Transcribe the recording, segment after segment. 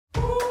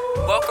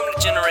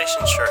Generation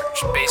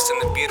Church, based in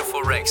the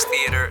beautiful Rex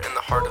Theater in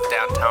the heart of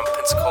downtown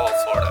Pensacola,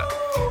 Florida.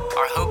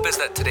 Our hope is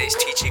that today's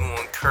teaching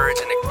will encourage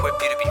and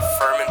equip you to be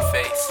firm in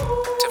faith,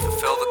 to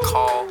fulfill the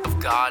call of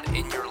God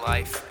in your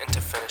life, and to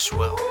finish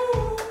well.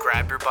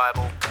 Grab your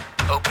Bible,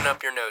 open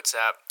up your notes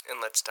app, and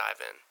let's dive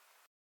in.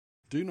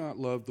 Do not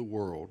love the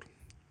world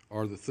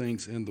or the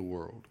things in the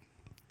world.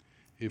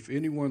 If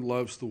anyone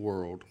loves the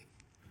world,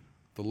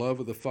 the love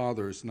of the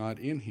Father is not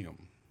in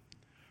him.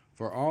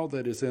 For all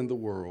that is in the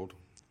world,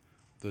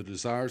 the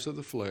desires of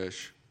the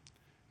flesh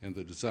and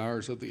the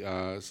desires of the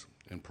eyes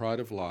and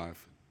pride of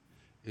life,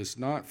 is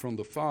not from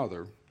the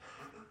Father,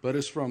 but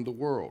is from the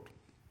world.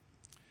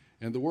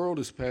 And the world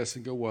is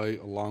passing away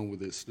along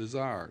with its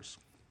desires.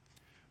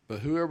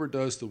 But whoever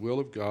does the will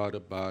of God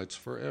abides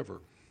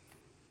forever.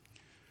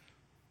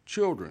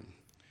 Children,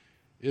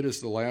 it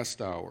is the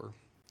last hour,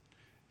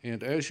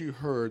 and as you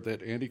heard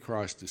that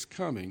Antichrist is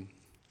coming,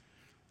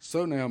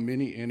 so now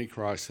many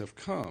Antichrists have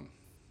come.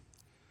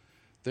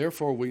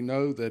 Therefore we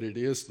know that it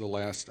is the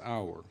last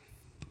hour.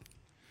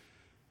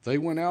 They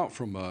went out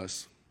from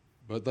us,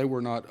 but they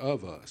were not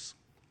of us.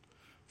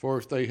 For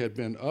if they had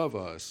been of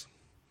us,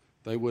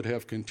 they would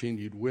have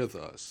continued with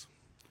us.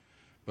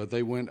 But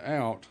they went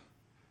out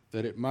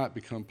that it might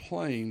become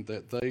plain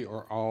that they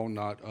are all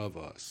not of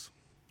us.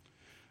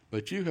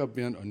 But you have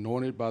been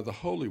anointed by the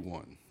Holy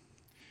One,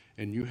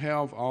 and you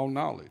have all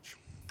knowledge.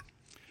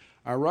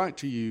 I write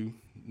to you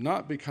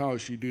not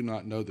because you do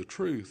not know the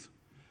truth,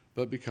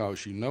 but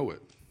because you know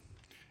it,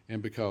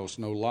 and because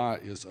no lie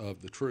is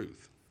of the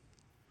truth.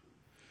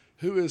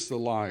 Who is the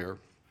liar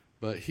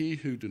but he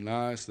who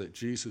denies that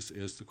Jesus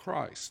is the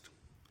Christ?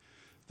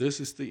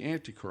 This is the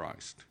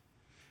Antichrist,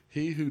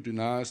 he who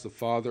denies the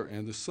Father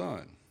and the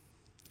Son.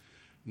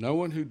 No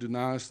one who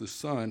denies the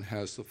Son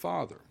has the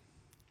Father.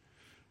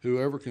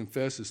 Whoever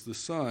confesses the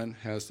Son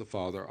has the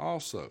Father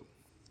also.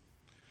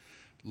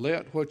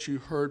 Let what you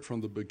heard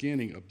from the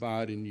beginning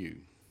abide in you.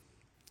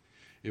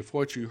 If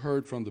what you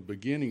heard from the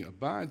beginning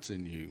abides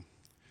in you,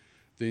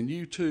 then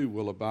you too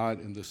will abide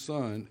in the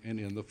Son and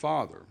in the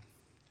Father.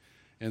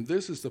 And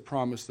this is the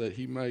promise that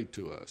he made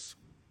to us,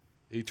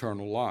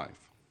 eternal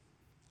life.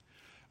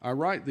 I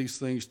write these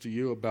things to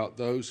you about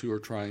those who are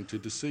trying to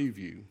deceive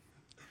you,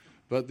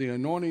 but the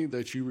anointing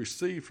that you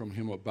receive from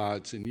him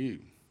abides in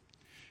you,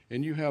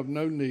 and you have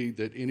no need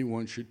that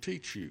anyone should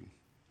teach you.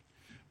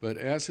 But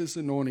as his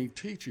anointing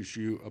teaches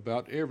you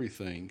about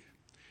everything,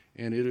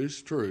 and it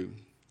is true,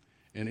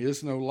 and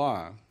is no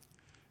lie,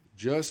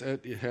 just as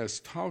it has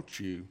taught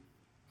you,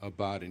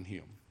 abide in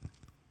him.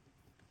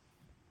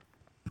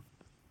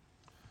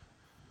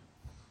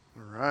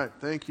 All right.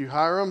 Thank you,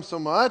 Hiram, so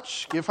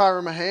much. Give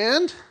Hiram a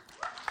hand.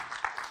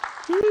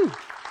 Whew.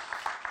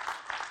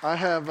 I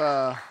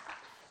have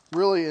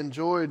really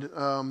enjoyed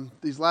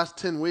these last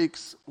 10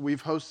 weeks.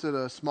 We've hosted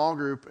a small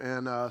group,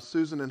 and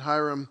Susan and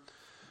Hiram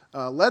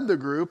led the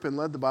group and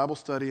led the Bible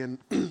study, and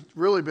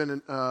really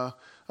been a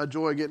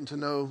joy getting to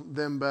know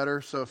them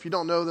better. So if you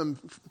don't know them,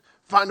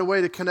 find a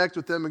way to connect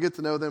with them and get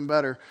to know them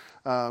better.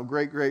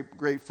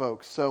 Great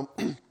folks. So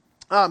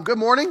good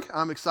morning.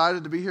 I'm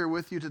excited to be here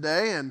with you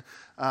today and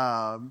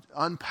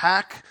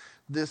unpack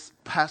this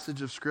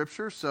passage of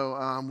Scripture.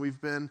 So we've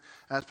been,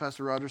 as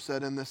Pastor Roger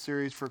said, in this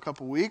series for a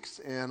couple weeks,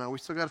 and we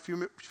still got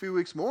a few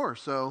weeks more.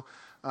 So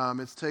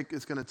it's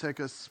going to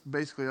take us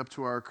basically up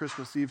to our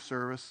Christmas Eve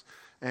service.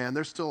 And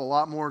there's still a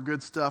lot more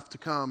good stuff to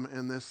come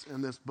in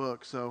this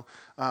book. So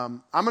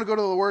I'm going to go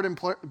to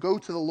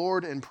the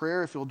Lord in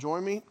prayer, if you'll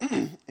join me,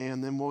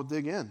 and then we'll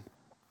dig in.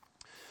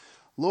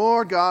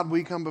 Lord God,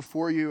 we come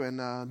before you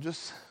and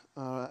just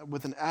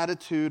with an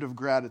attitude of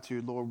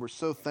gratitude, Lord. We're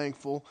so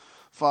thankful,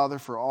 Father,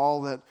 for all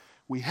that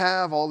we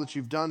have, all that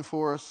you've done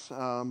for us.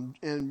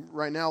 And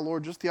right now,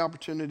 Lord, just the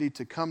opportunity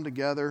to come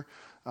together,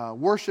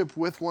 worship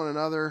with one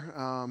another,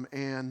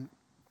 and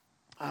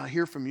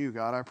hear from you,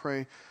 God. I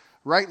pray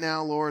right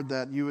now, Lord,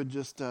 that you would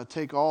just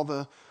take all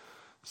the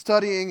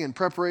studying and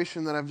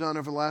preparation that I've done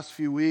over the last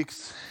few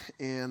weeks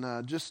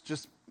and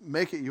just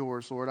make it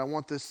yours, Lord. I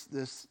want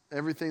this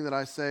everything that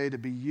I say to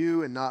be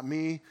you and not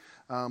me,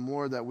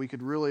 Lord, that we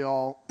could really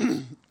all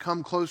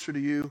come closer to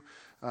you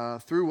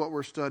through what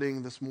we're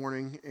studying this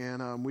morning.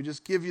 And we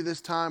just give you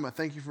this time. I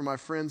thank you for my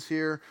friends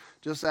here.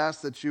 Just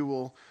ask that you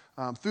will,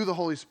 through the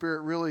Holy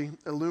Spirit, really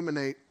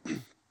illuminate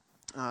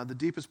the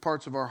deepest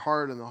parts of our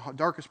heart and the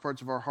darkest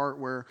parts of our heart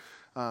where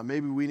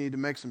maybe we need to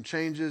make some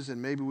changes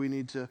and maybe we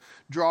need to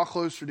draw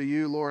closer to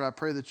you. Lord, I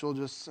pray that you'll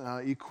just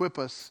equip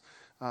us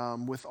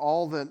with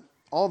all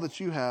that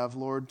you have,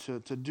 Lord, to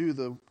do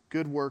the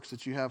good works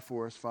that you have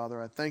for us,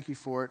 Father. I thank you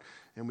for it,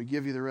 and we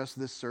give you the rest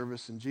of this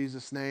service in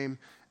Jesus' name.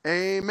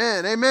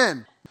 Amen.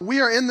 Amen. We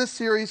are in this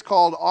series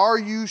called Are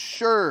You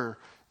Sure?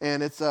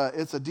 And it's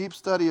a deep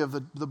study of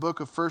the book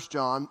of 1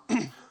 John.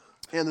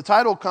 And the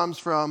title comes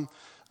from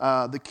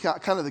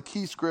the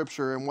key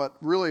scripture and what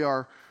really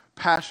our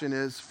passion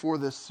is for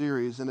this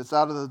series. And it's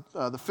out of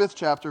the 5th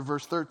chapter,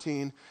 verse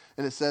 13.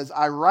 And it says,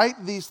 I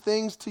write these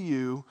things to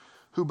you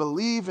who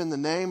believe in the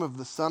name of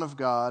the Son of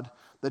God,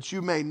 that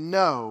you may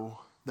know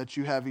that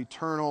you have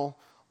eternal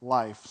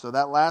life. So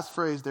that last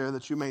phrase there,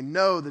 that you may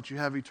know that you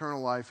have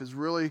eternal life, is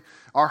really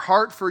our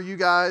heart for you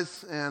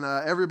guys and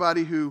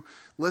everybody who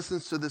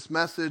listens to this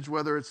message,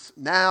 whether it's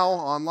now,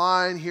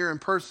 online, here in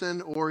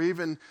person, or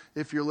even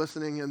if you're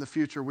listening in the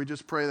future. We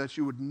just pray that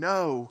you would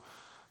know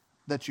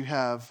that you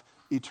have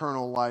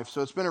eternal life.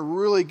 So it's been a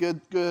really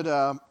good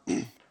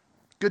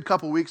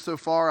couple weeks so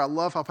far. I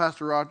love how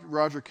Pastor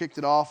Roger kicked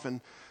it off and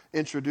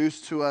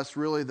introduced to us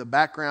really the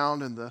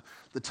background and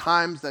the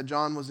times that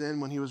John was in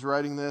when he was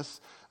writing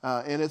this.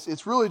 And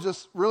it's really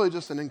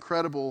just an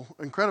incredible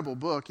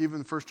book,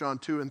 even 1 John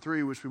 2 and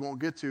 3, which we won't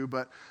get to,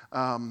 but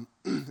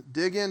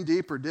dig in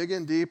deep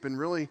and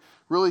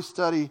really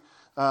study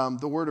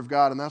the Word of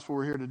God, and that's what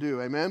we're here to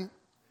do. Amen?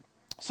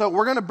 So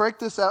we're going to break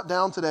this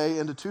down today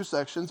into two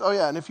sections. Oh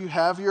yeah, and if you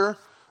have your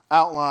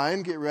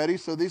outline, get ready.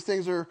 So these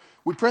things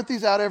we print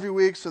these out every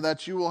week so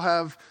that you will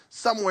have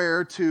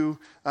somewhere to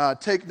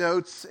take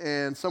notes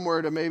and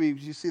somewhere to maybe,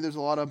 you see there's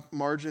a lot of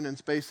margin and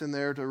space in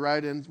there to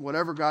write in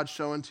whatever God's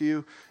showing to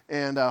you.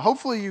 And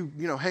hopefully you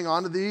hang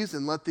on to these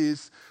and let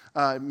these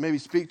maybe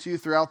speak to you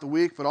throughout the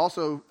week. But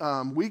also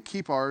we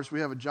keep ours. We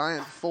have a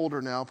giant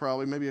folder now,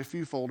 probably maybe a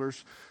few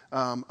folders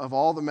of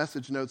all the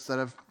message notes that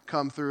have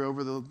come through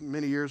over the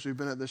many years we've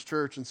been at this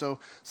church. And so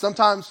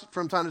sometimes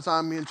from time to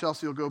time, me and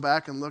Chelsea will go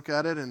back and look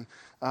at it. And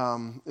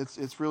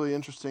it's really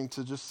interesting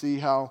to just see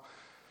how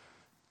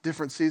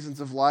different seasons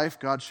of life,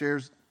 God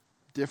shares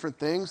different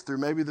things through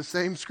maybe the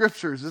same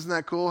scriptures. Isn't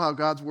that cool how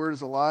God's word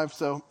is alive?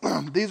 So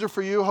these are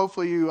for you.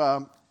 Hopefully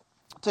you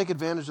take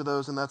advantage of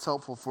those, and that's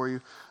helpful for you.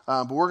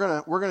 But we're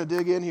gonna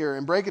dig in here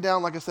and break it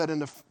down, like I said,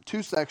 into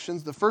two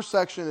sections. The first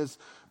section is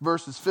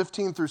verses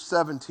 15 through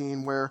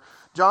 17, where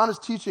John is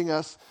teaching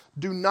us,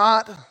 do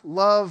not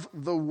love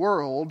the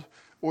world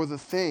or the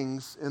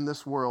things in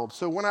this world.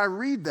 So when I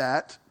read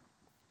that,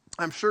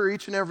 I'm sure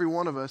each and every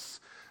one of us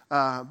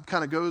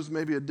kind of goes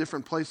maybe a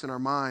different place in our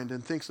mind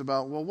and thinks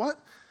about, well,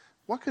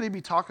 what could he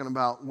be talking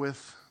about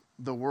with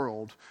the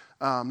world?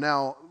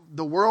 Now,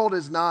 the world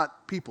is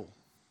not people.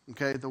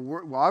 Okay,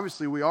 well,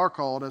 obviously we are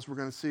called, as we're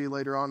going to see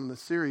later on in the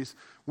series,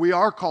 we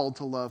are called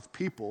to love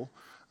people.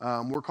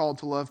 We're called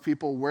to love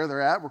people where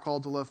they're at. We're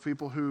called to love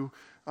people who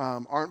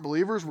aren't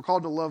believers. We're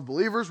called to love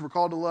believers. We're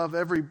called to love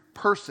every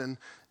person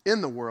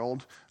in the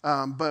world.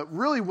 But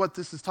really what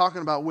this is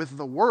talking about with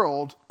the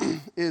world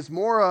is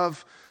more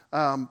of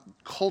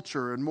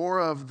culture and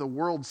more of the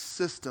world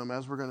system,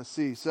 as we're going to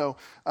see. So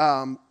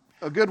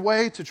a good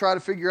way to try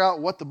to figure out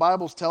what the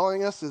Bible's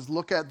telling us is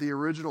look at the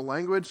original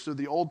language. So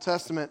the Old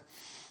Testament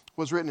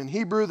was written in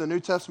Hebrew. The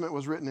New Testament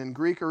was written in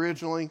Greek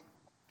originally.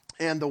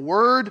 And the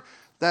word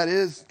that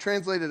is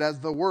translated as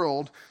the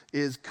world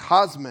is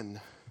cosmon.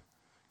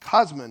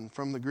 Cosmon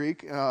from the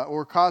Greek,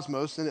 or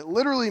cosmos. And it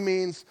literally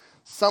means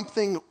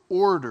something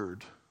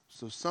ordered.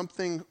 So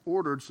something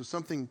ordered, so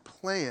something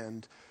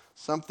planned,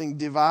 something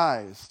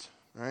devised,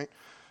 right?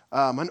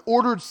 An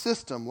ordered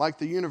system like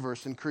the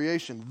universe and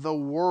creation, the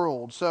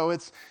world. So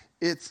it's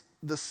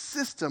the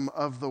system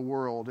of the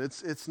world.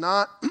 It's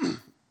not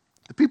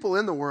the people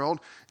in the world,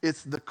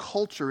 it's the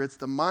culture, it's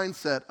the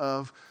mindset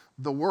of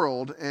the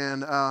world.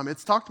 And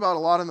it's talked about a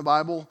lot in the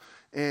Bible,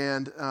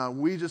 and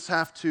we just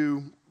have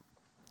to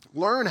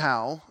learn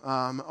how,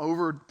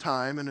 over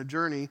time in a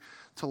journey,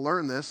 to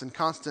learn this, and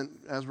constant,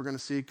 as we're going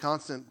to see,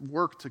 constant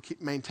work to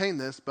maintain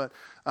this. But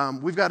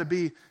we've got to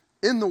be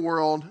in the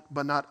world,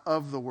 but not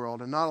of the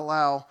world, and not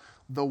allow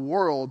the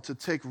world to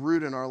take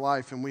root in our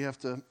life, and we have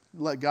to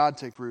let God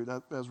take root,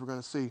 as we're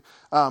going to see.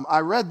 I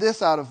read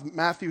this out of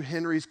Matthew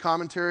Henry's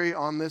commentary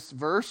on this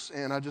verse,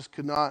 and I just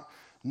could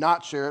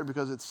not share it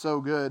because it's so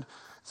good. It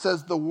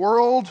says, the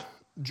world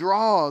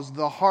draws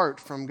the heart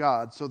from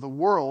God. So the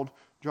world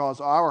draws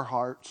our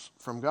hearts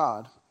from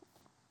God.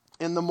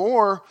 And the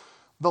more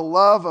the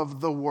love of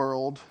the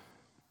world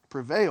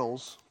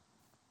prevails,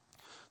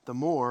 the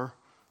more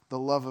the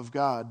love of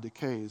God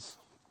decays.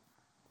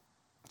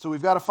 So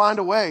we've got to find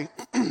a way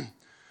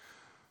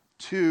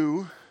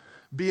to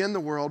be in the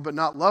world but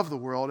not love the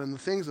world and the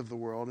things of the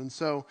world. And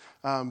so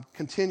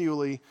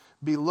continually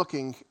be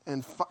looking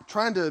and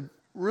trying to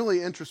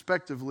really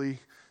introspectively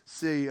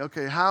see,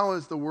 okay, how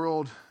is the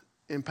world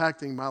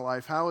impacting my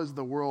life? How is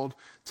the world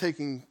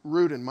taking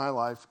root in my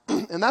life?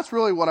 And that's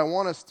really what I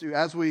want us to,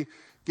 as we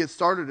get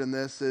started in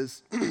this,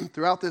 is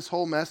throughout this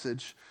whole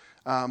message,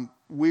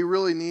 we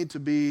really need to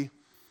be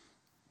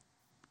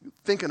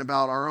thinking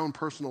about our own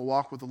personal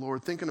walk with the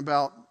Lord, thinking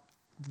about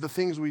the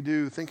things we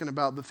do, thinking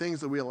about the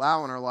things that we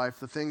allow in our life,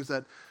 the things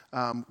that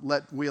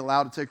we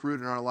allow to take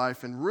root in our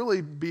life, and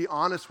really be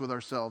honest with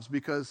ourselves.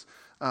 Because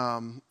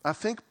I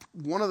think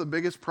one of the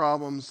biggest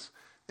problems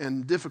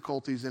and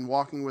difficulties in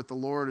walking with the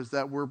Lord is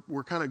that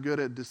we're kind of good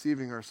at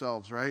deceiving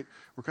ourselves, right?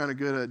 We're kind of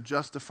good at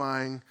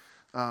justifying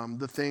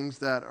the things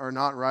that are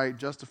not right,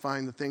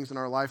 justifying the things in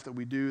our life that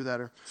we do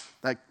that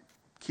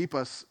keep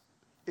us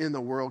in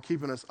the world,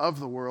 keeping us of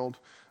the world.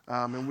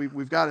 And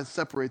we've got to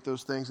separate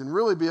those things and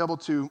really be able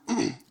to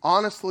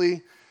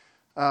honestly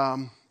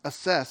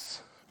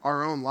assess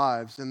our own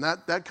lives. And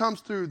that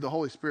comes through the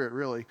Holy Spirit,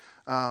 really.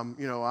 I'm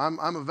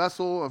a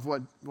vessel of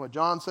what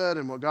John said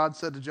and what God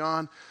said to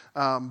John,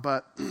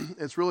 but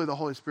it's really the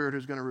Holy Spirit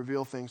who's going to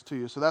reveal things to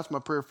you. So that's my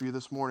prayer for you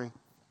this morning.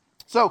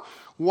 So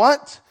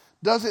what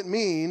does it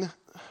mean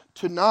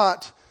to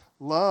not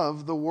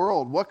love the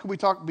world? What could we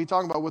be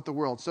talking about with the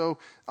world? So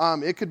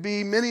it could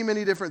be many,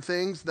 many different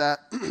things that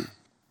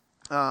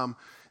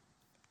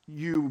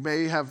you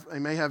may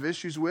have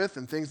issues with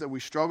and things that we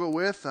struggle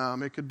with.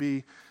 It could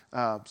be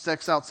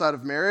sex outside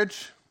of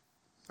marriage,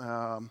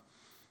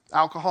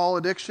 alcohol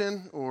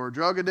addiction or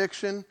drug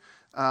addiction.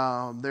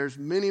 There's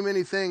many,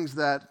 many things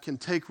that can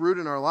take root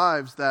in our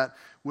lives that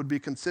would be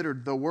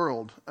considered the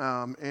world.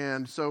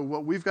 And so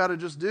what we've got to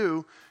just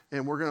do,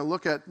 and we're going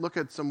to look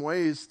at some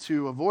ways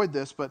to avoid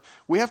this, but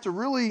we have to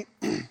really,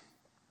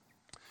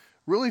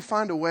 really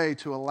find a way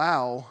to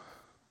allow,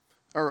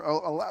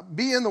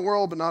 be in the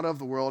world but not of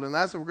the world. And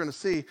that's what we're going to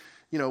see.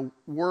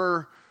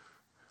 We're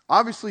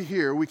obviously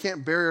here. We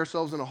can't bury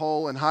ourselves in a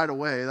hole and hide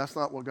away. That's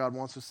not what God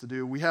wants us to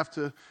do. We have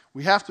to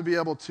be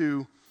able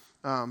to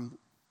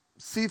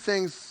see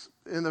things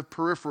in the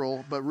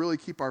peripheral, but really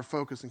keep our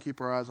focus and keep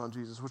our eyes on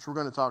Jesus, which we're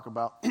going to talk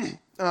about.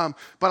 But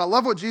I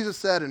love what Jesus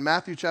said in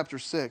Matthew chapter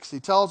 6.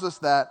 He tells us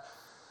that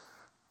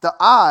the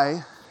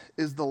eye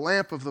is the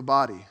lamp of the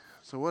body.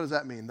 So what does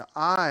that mean? The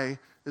eye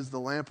is the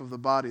lamp of the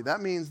body.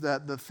 That means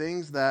that the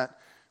things that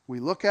we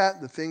look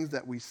at, the things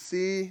that we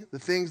see, the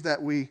things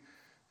that we,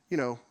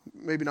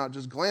 maybe not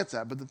just glance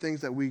at, but the things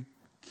that we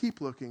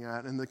keep looking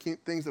at and the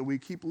things that we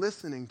keep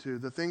listening to,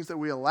 the things that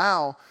we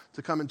allow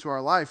to come into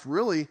our life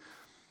really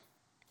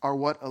are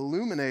what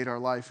illuminate our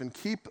life and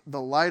keep the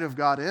light of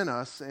God in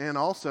us. And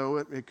also,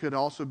 it could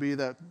also be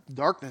that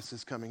darkness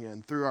is coming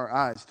in through our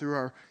eyes, through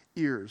our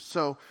ears.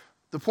 So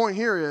the point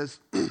here is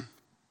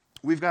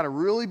we've got to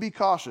really be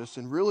cautious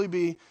and really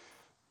be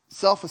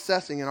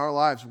self-assessing in our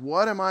lives.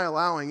 What am I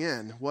allowing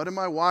in? What am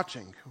I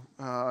watching?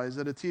 Is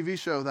it a TV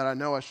show that I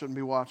know I shouldn't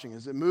be watching?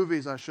 Is it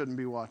movies I shouldn't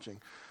be watching?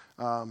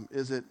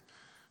 Is it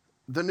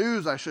the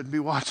news I shouldn't be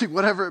watching?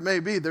 Whatever it may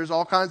be, there's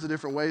all kinds of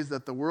different ways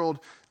that the world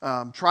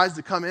tries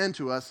to come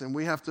into us, and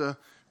we have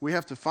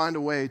to find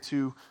a way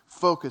to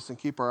focus and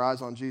keep our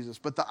eyes on Jesus.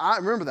 But the eye,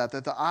 remember that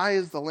the eye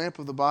is the lamp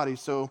of the body.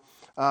 So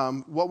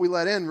what we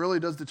let in really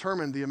does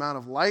determine the amount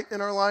of light in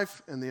our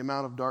life and the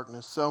amount of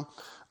darkness. So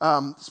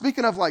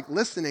speaking of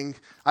listening,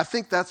 I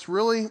think that's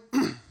really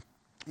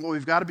what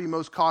we've got to be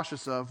most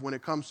cautious of when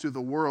it comes to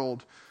the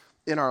world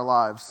in our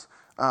lives.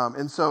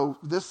 And so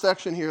this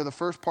section here, the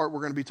first part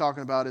we're going to be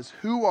talking about is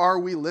who are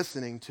we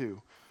listening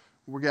to?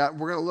 We're going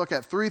to look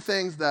at 3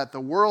 things that the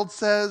world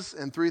says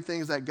and 3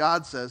 things that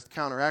God says to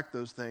counteract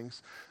those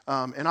things.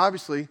 And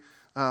obviously,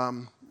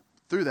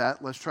 through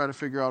that, let's try to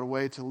figure out a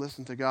way to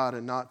listen to God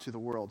and not to the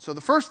world. So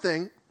the first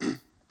thing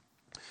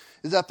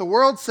is that the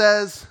world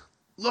says,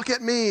 look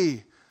at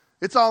me.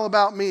 It's all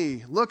about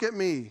me. Look at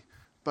me.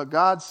 But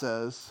God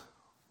says,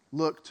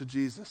 look to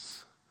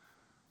Jesus.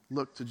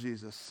 Look to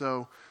Jesus.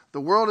 So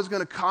the world is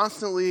going to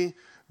constantly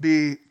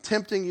be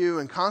tempting you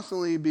and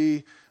constantly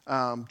be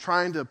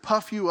trying to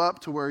puff you up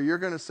to where you're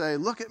going to say,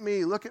 look at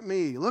me, look at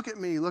me, look at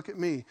me, look at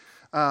me.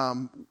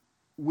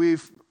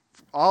 We've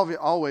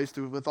always,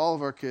 with all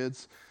of our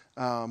kids,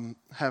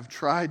 have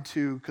tried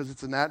to, because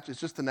it's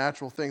just a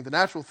natural thing. The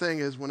natural thing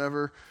is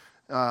whenever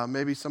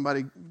maybe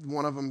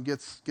one of them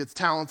gets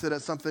talented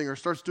at something or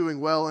starts doing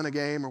well in a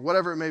game or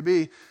whatever it may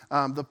be,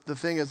 the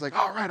thing is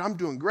all right, I'm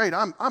doing great.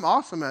 I'm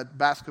awesome at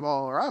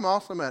basketball, or I'm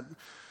awesome at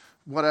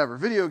whatever,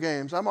 video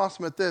games. I'm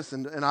awesome at this.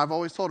 And I've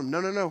always told them,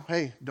 no,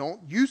 hey, don't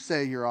you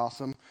say you're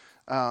awesome.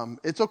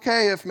 It's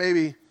okay if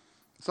maybe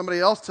somebody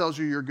else tells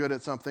you you're good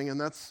at something,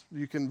 and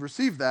you can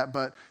receive that,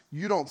 but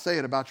you don't say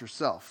it about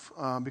yourself,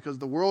 because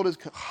the world is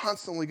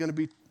constantly going to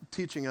be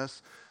teaching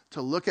us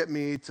to look at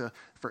me,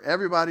 for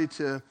everybody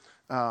to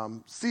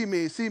see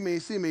me.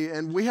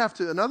 And we have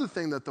to, another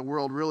thing that the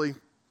world really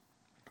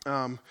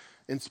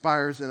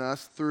inspires in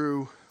us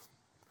through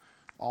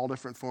all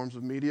different forms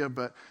of media,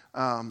 but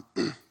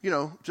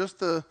just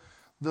the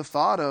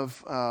thought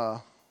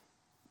of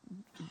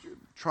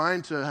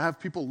trying to have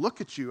people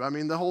look at you. I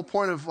mean, the whole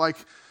point of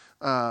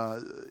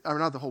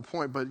not the whole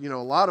point, but a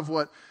lot of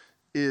what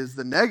is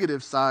the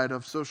negative side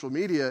of social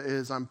media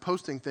is I'm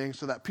posting things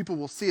so that people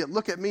will see it.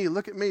 Look at me,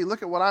 look at me,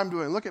 look at what I'm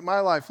doing, look at my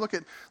life, look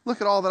at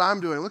all that I'm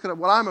doing, look at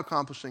what I'm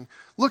accomplishing.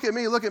 Look at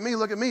me, look at me,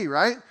 look at me,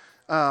 right?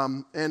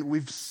 And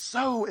it's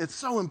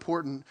so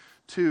important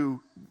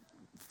to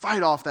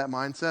fight off that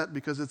mindset,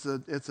 because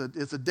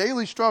it's a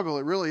daily struggle.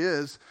 It really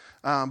is.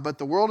 But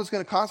the world is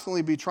going to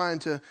constantly be trying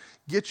to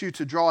get you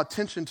to draw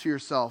attention to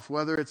yourself,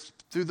 whether it's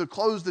through the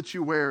clothes that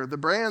you wear, the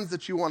brands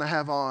that you want to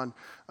have on,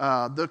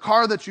 the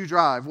car that you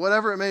drive,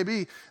 whatever it may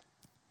be.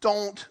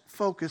 Don't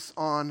focus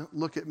on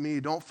look at me.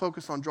 Don't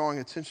focus on drawing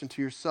attention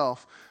to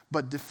yourself,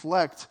 but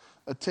deflect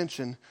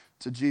attention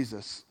to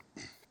Jesus.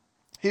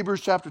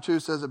 Hebrews chapter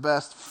 2 says it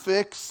best: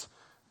 fix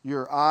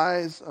your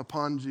eyes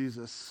upon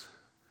Jesus.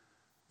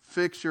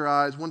 Fix your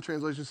eyes. One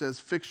translation says,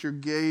 fix your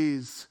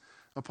gaze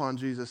upon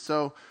Jesus.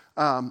 So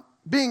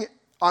being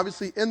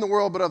obviously in the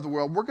world but of the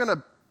world, we're going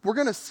to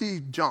to see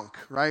junk,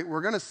 right?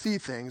 We're going to see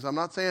things. I'm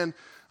not saying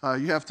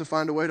you have to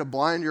find a way to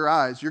blind your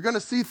eyes. You're going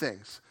to see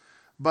things.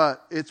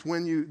 But it's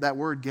when that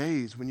word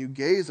gaze, when you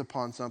gaze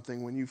upon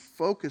something, when you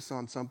focus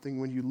on something,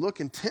 when you look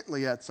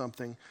intently at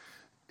something,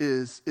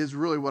 is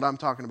really what I'm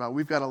talking about.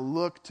 We've got to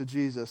look to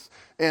Jesus.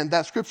 And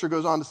that scripture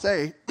goes on to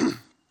say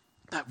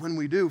that when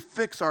we do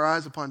fix our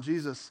eyes upon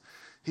Jesus,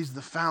 he's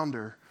the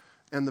founder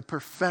and the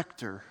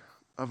perfecter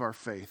of our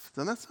faith.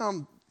 Doesn't that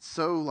sound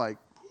so like,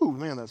 ooh,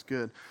 man, that's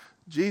good.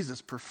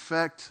 Jesus,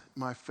 perfect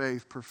my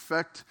faith,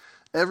 perfect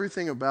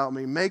everything about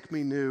me, make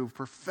me new,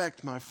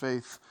 perfect my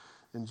faith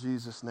in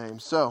Jesus' name.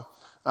 So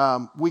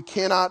we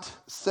cannot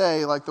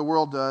say like the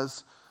world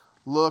does,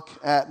 look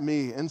at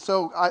me. And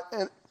so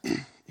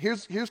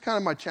here's kind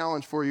of my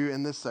challenge for you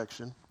in this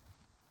section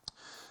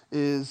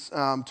is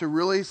to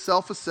really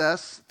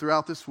self-assess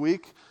throughout this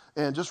week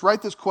and just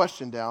write this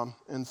question down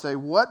and say,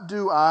 what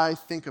do I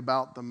think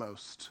about the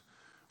most?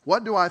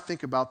 What do I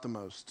think about the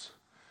most?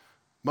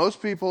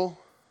 Most people,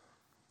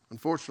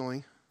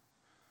 unfortunately,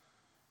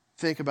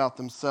 think about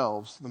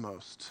themselves the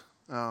most.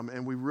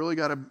 And we really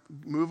got to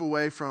move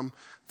away from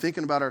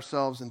thinking about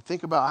ourselves and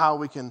think about how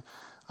we can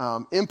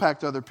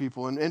impact other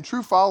people. And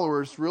true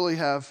followers really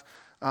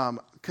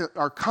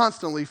are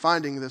constantly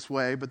finding this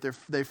way, but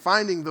they're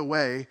finding the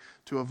way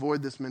to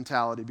avoid this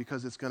mentality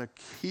because it's going to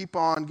keep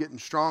on getting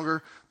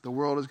stronger. The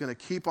world is going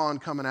to keep on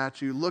coming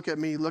at you. Look at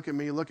me, look at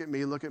me, look at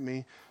me, look at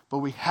me. But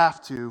we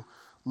have to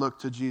look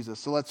to Jesus.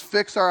 So let's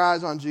fix our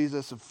eyes on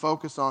Jesus and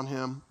focus on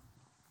him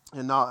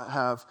and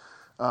not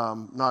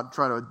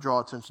try to draw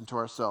attention to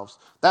ourselves.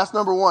 That's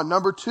number one.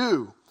 Number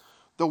two,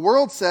 the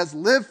world says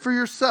live for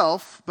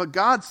yourself, but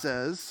God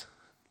says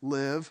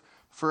live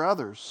for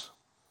others.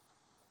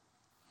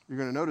 You're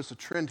going to notice a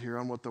trend here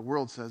on what the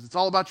world says. It's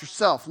all about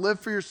yourself.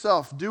 Live for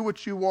yourself. Do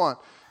what you want.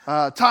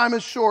 Time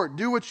is short.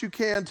 Do what you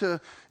can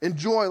to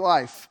enjoy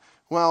life.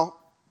 Well,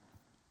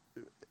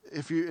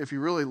 if you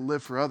really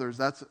live for others,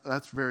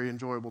 that's very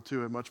enjoyable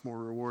too and much more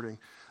rewarding.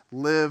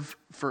 Live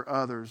for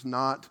others,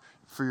 not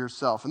for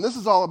yourself. And this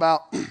is all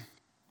about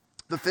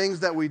the things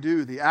that we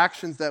do, the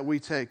actions that we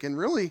take. And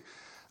really,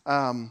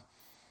 a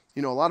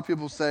lot of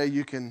people say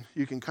you can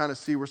kind of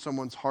see where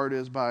someone's heart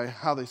is by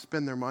how they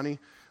spend their money.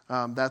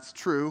 That's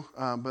true,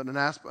 but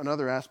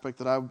another aspect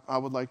that I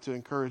would like to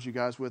encourage you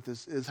guys with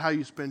is how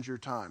you spend your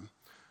time.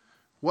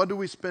 What do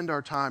we spend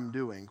our time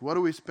doing? What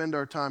do we spend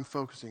our time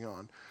focusing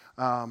on?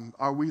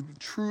 Are we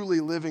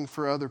truly living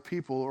for other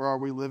people, or are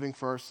we living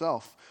for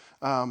ourselves?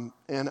 And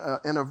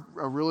a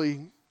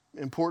really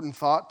important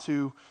thought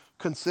to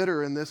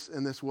consider in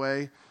this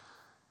way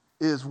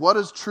is, what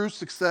is true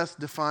success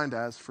defined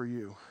as for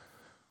you?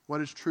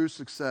 What is true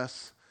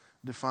success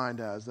defined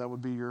as? That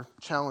would be your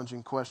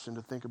challenging question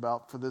to think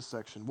about for this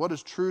section. What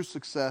does true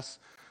success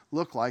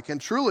look like?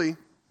 And truly,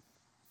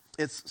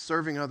 it's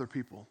serving other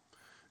people.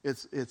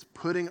 It's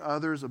putting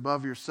others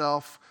above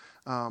yourself.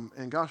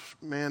 And gosh,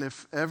 man,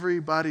 if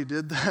everybody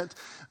did that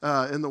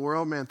in the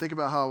world, man, think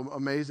about how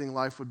amazing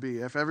life would be.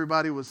 If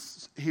everybody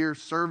was here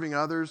serving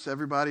others,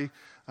 everybody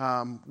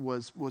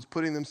was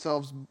putting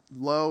themselves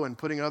low and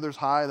putting others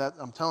high, that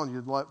I'm telling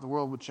you, the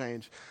world would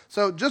change.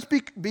 So just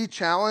be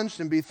challenged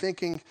and be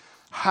thinking,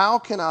 how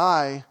can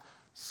I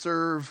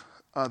serve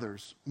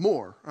others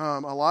more?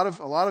 A lot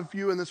of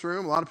you in this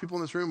room, a lot of people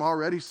in this room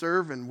already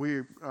serve, and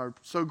we are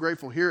so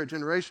grateful here at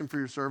Generation for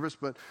your service.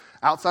 But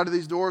outside of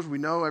these doors, we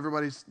know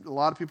a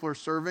lot of people are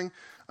serving,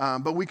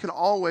 but we can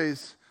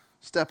always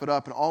step it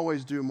up and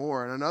always do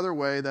more. And another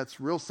way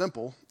that's real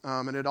simple,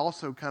 and it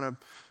also kind of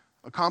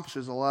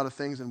accomplishes a lot of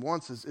things in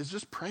once, is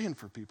just praying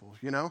for people.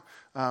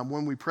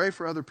 When we pray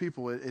for other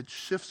people, it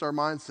shifts our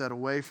mindset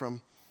away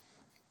from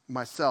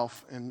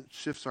myself and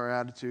shifts our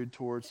attitude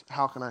towards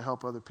how can I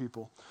help other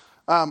people.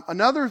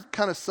 Another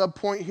kind of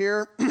sub-point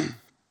here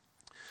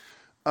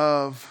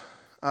of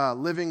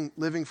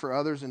living for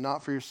others and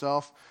not for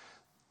yourself.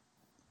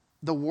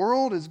 The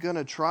world is going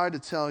to try to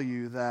tell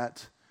you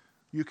that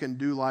you can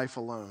do life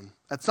alone.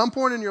 At some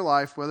point in your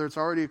life, whether it's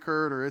already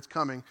occurred or it's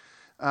coming,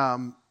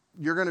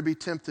 you're going to be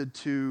tempted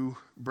to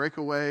break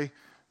away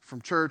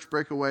from church,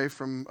 break away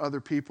from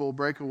other people,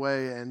 break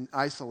away and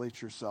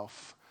isolate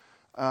yourself.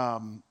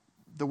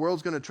 The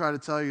world's going to try to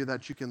tell you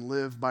that you can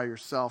live by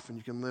yourself and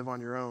you can live on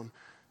your own.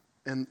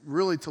 And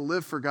really, to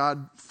live for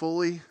God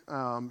fully,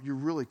 you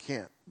really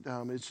can't.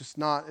 It's just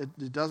not,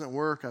 it doesn't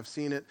work. I've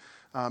seen it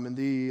in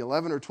the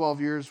 11 or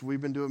 12 years we've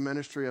been doing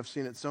ministry. I've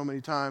seen it so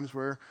many times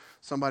where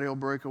somebody will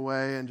break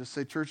away and just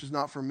say, church is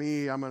not for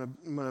me. I'm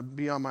gonna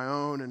be on my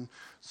own and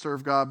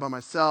serve God by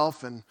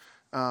myself. And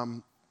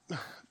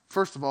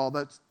first of all,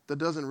 that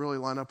doesn't really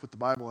line up with the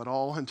Bible at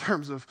all in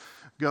terms of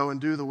go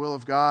and do the will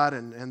of God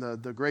and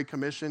the Great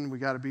Commission. We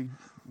got to be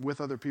with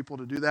other people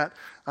to do that.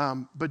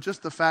 But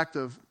just the fact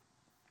of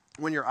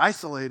when you're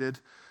isolated,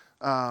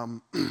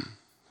 you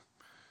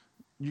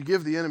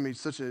give the enemy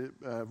such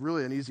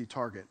really an easy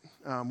target.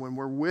 When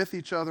we're with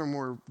each other and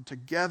we're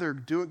together,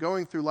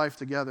 going through life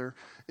together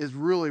is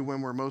really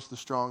when we're most the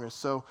strongest.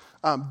 So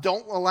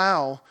don't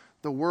allow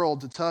the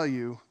world to tell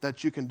you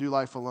that you can do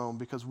life alone,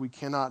 because we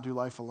cannot do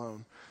life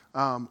alone.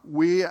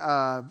 We,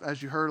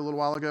 as you heard a little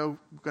while ago,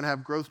 we're going to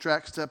have Growth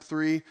Track Step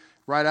 3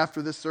 right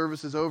after this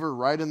service is over,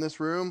 right in this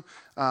room.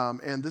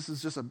 And this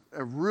is just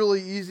a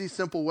really easy,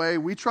 simple way.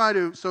 We try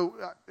to, so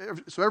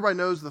everybody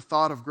knows the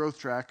thought of Growth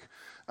Track.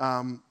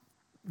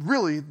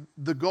 Really,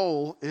 the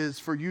goal is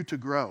for you to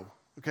grow,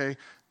 okay?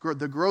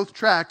 The Growth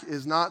Track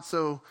is not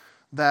so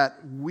that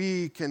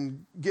we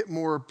can get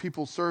more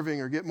people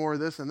serving or get more of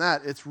this and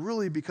that. It's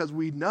really because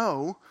we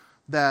know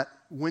that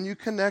when you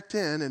connect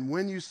in and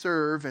when you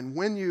serve and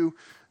when you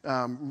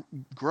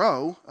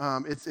grow,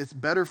 it's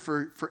better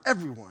for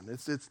everyone.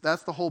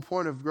 That's the whole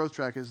point of Growth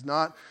Track is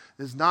not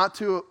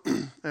to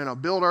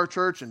build our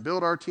church and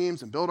build our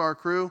teams and build our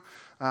crew,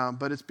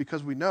 but it's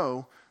because we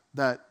know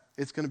that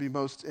it's going to be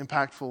most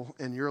impactful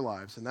in your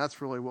lives, and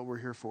that's really what we're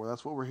here for.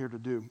 That's what we're here to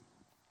do.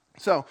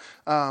 So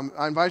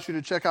I invite you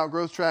to check out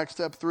Growth Track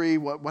Step 3.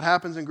 What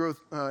happens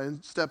in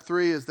Step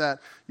 3 is that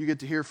you get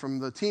to hear from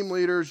the team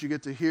leaders. You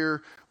get to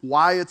hear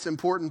why it's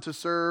important to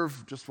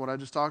serve, just what I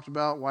just talked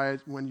about, why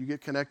when you get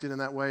connected in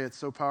that way, it's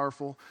so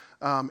powerful.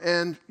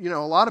 And, a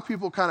lot of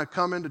people kind of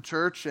come into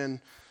church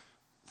and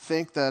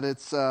think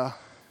that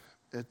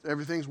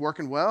everything's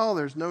working well.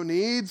 There's no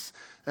needs.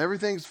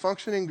 Everything's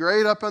functioning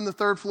great up on the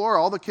third floor.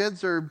 All the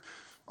kids are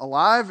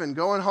alive and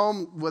going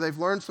home where they've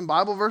learned some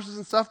Bible verses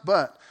and stuff,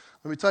 but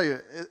let me tell you,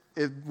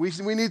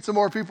 we need some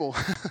more people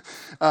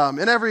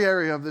in every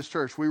area of this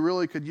church. We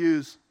really could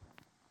use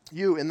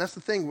you, and that's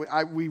the thing.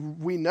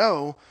 We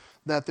know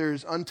that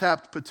there's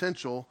untapped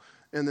potential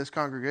in this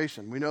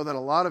congregation. We know that a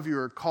lot of you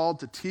are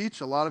called to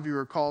teach, a lot of you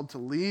are called to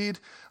lead,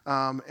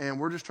 and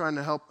we're just trying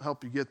to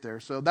help you get there.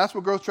 So that's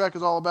what Growth Track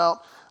is all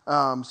about.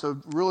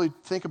 So really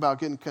think about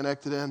getting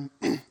connected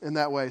in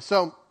that way.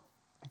 So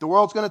the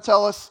world's going to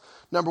tell us,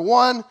 number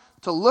one,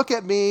 to look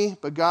at me,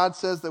 but God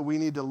says that we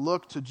need to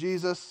look to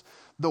Jesus.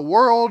 The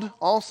world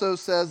also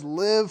says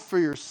live for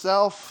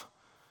yourself,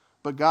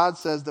 but God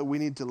says that we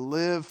need to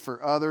live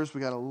for others.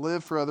 We got to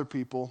live for other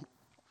people.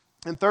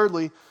 And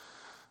thirdly,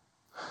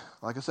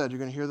 like I said, you're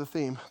going to hear the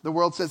theme. The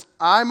world says,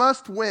 I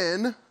must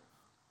win,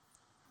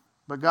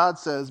 but God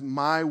says,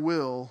 my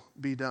will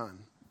be done.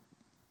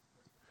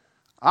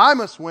 I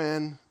must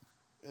win.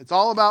 It's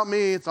all about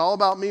me. It's all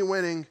about me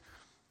winning,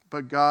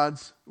 but God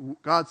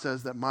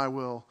says that my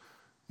will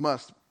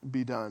must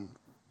be done.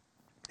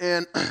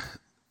 And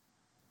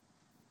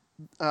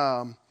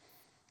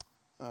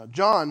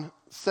John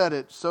said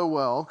it so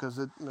well, because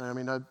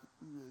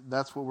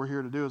that's what we're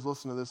here to do, is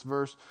listen to this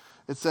verse.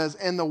 It says,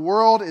 and the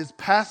world is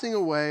passing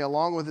away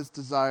along with its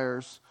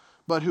desires,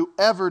 but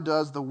whoever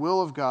does the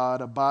will of God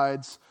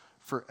abides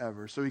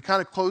forever. So he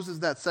kind of closes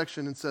that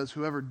section and says,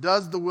 whoever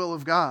does the will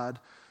of God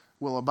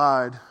will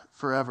abide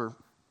forever.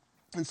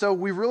 And so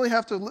we really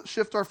have to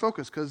shift our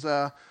focus, because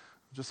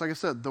just like I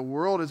said, the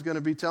world is going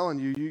to be telling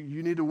you,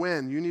 you need to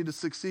win, you need to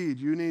succeed,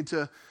 you need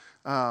to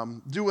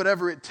do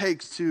whatever it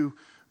takes to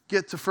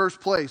get to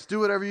first place, do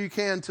whatever you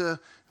can to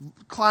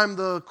climb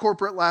the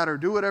corporate ladder,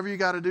 do whatever you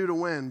got to do to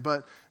win.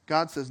 But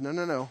God says,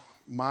 no,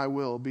 my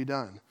will be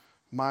done.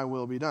 My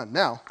will be done.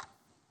 Now,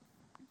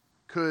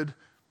 could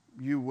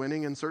you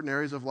winning in certain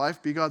areas of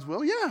life be God's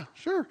will? Yeah,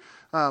 sure.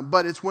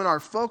 But it's when our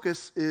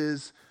focus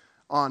is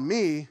on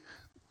me,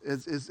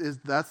 that's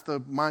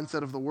the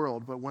mindset of the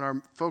world. But when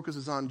our focus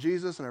is on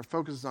Jesus and our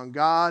focus is on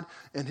God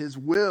and His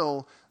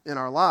will in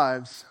our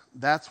lives,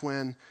 that's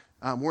when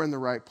we're in the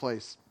right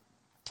place.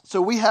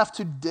 So we have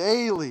to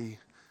daily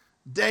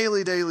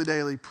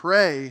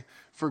pray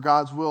for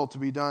God's will to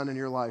be done in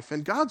your life.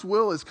 And God's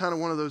will is kind of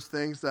one of those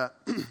things that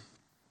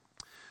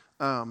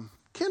can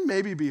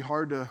maybe be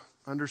hard to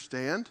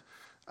understand.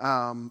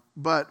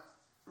 But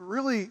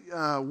really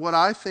what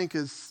I think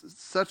is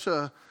such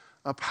a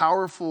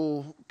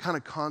powerful kind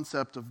of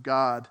concept of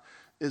God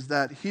is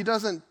that He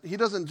doesn't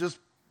just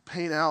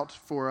paint out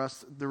for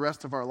us the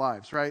rest of our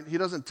lives, right? He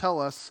doesn't tell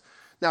us.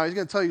 Now, He's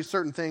going to tell you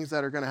certain things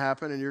that are going to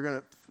happen, and you're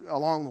going to,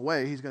 along the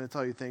way, He's going to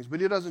tell you things.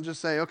 But He doesn't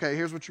just say, okay,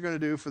 here's what you're going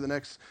to do for the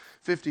next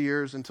 50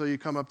 years until you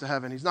come up to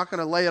heaven. He's not going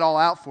to lay it all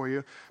out for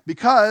you,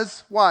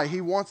 because, why? He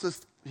wants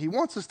us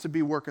to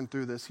be working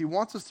through this. He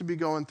wants us to be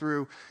going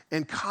through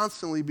and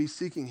constantly be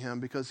seeking Him,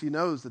 because He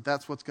knows that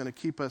that's what's going to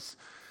keep us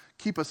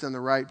in the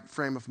right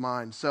frame of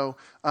mind. So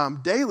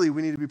daily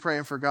we need to be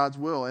praying for God's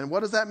will. And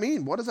what does that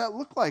mean? What does that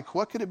look like?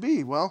 What could it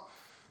be? Well,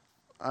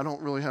 I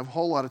don't really have a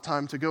whole lot of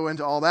time to go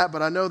into all that,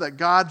 but I know that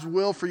God's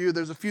will for you,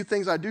 there's a few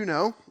things I do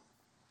know,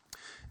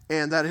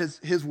 and that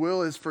His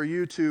will is for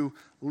you to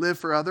live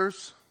for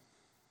others.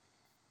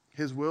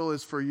 His will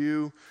is for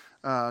you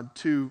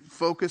to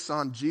focus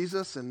on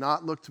Jesus and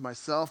not look to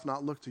myself,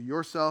 not look to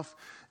yourself.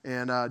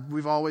 And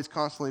we've always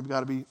constantly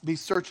got to be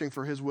searching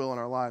for His will in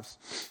our lives.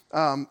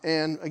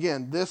 And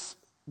again, it's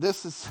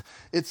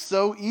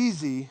so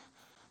easy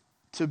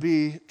to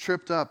be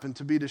tripped up and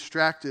to be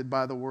distracted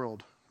by the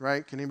world,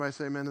 right? Can anybody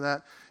say amen to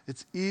that?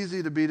 It's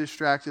easy to be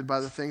distracted by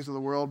the things of the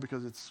world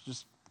because it's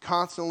just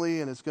constantly,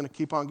 and it's going to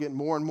keep on getting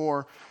more and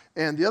more.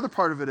 And the other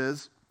part of it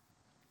is,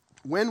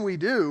 when we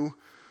do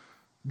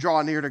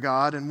draw near to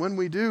God, and when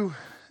we do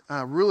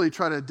really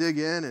try to dig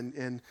in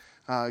and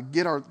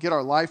get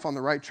our life on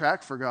the right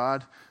track for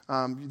God,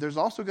 there's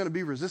also going to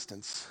be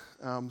resistance.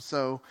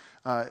 So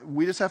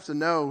we just have to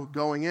know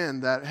going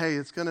in that, hey,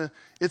 it's gonna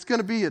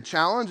be a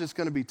challenge. It's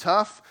going to be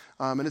tough,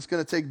 and it's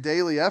going to take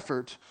daily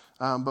effort.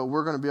 But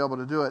we're going to be able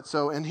to do it.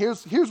 So, and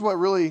here's what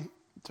really,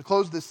 to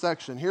close this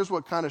section, here's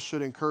what kind of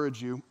should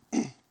encourage you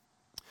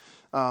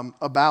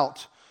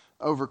about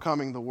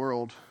overcoming the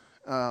world.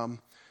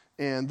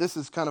 And this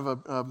is kind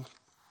of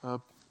a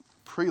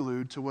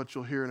prelude to what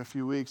you'll hear in a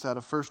few weeks out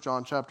of 1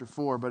 John chapter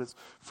 4. But it's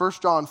 1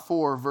 John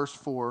 4, verse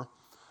 4.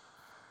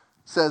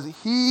 Says,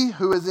 he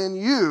who is in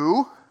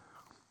you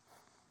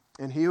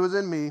and he who is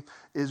in me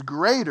is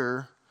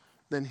greater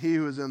than he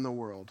who is in the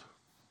world.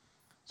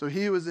 So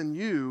he who is in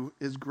you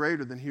is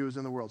greater than he who is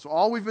in the world. So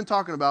all we've been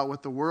talking about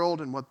with the world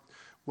and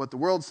what the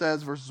world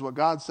says versus what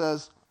God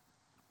says,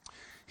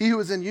 he who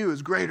is in you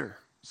is greater.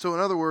 So in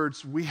other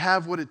words, we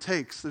have what it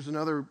takes. There's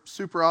another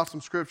super awesome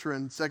scripture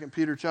in 2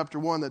 Peter chapter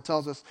 1 that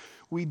tells us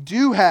we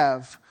do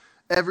have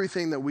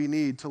everything that we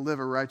need to live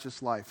a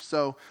righteous life.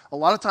 So a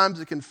lot of times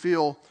it can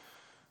feel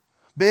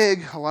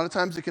big. A lot of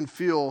times it can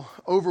feel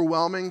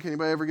overwhelming. Can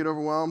anybody ever get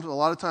overwhelmed? A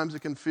lot of times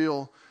it can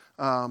feel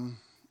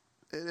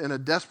in a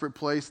desperate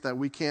place that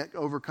we can't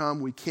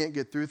overcome, we can't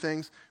get through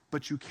things,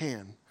 but you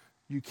can.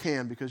 You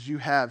can, because you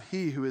have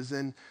he who is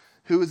in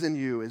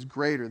you is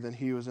greater than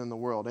he who is in the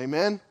world.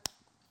 Amen?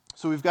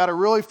 So we've got to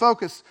really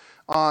focus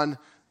on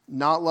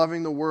not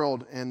loving the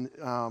world and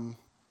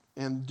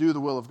do the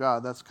will of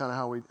God. That's kind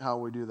of how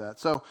we do that.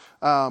 So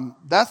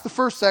that's the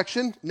first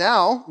section.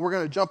 Now we're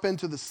going to jump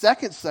into the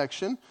second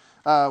section,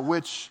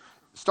 which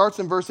starts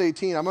in verse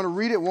 18. I'm going to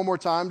read it one more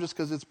time just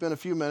because it's been a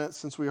few minutes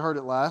since we heard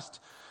it last.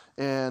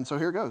 And so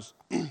here it goes.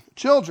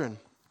 Children,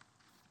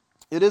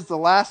 it is the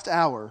last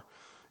hour,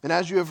 and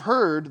as you have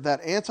heard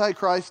that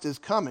Antichrist is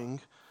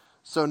coming,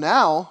 so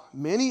now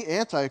many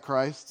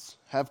Antichrists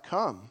have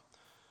come.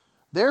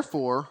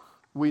 Therefore,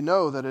 we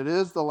know that it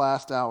is the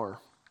last hour.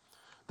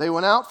 They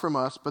went out from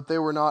us, but they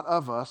were not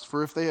of us,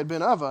 for if they had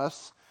been of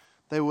us,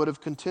 they would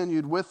have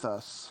continued with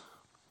us.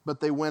 But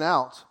they went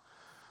out,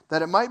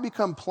 that it might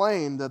become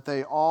plain that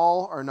they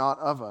all are not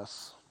of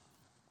us.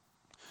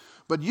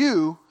 But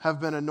you have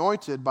been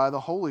anointed by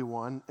the Holy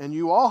One, and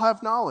you all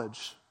have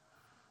knowledge.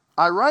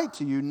 I write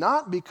to you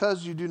not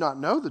because you do not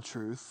know the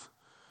truth,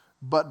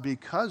 but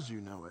because you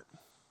know it,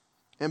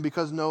 and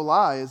because no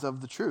lie is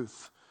of the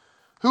truth.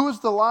 Who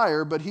is the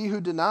liar but he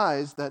who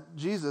denies that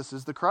Jesus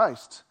is the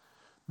Christ?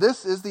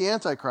 This is the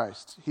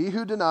Antichrist, he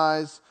who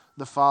denies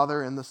the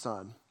Father and the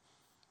Son.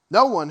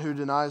 No one who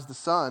denies the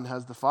Son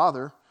has the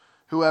Father.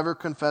 Whoever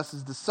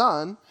confesses the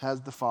Son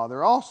has the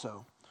Father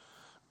also.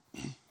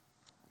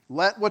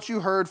 Let what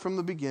you heard from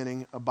the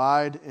beginning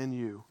abide in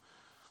you.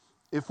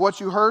 If what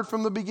you heard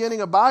from the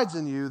beginning abides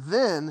in you,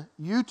 then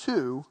you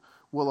too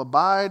will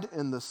abide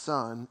in the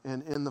Son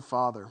and in the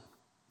Father.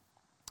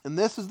 And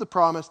this is the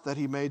promise that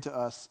he made to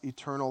us,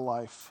 eternal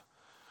life.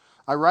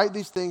 I write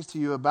these things to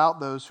you about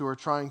those who are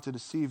trying to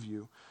deceive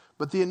you.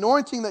 But the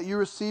anointing that you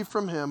receive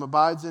from him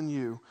abides in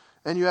you,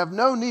 and you have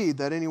no need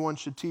that anyone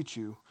should teach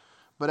you.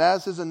 But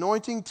as his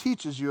anointing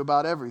teaches you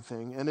about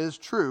everything, and is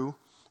true,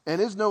 and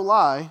is no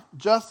lie,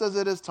 just as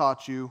it has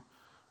taught you,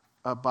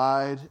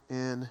 abide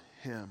in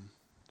him.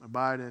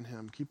 Abide in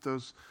him. Keep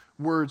those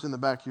words in the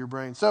back of your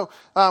brain. So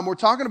we're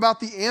talking about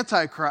the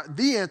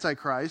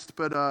Antichrist,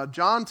 but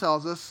John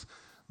tells us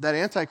that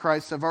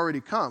Antichrists have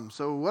already come.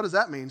 So what does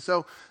that mean?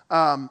 So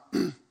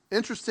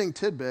interesting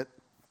tidbit.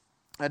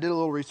 I did a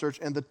little research,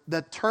 and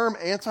the term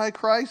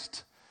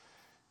Antichrist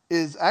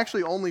is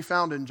actually only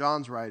found in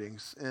John's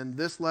writings, in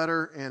this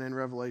letter and in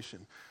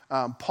Revelation.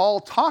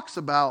 Paul talks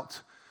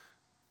about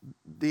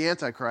the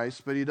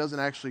Antichrist, but he doesn't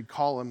actually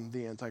call him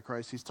the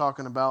Antichrist. He's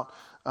talking about,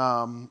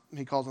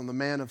 he calls him the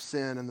man of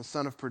sin and the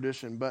son of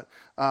perdition. But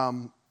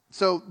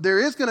so there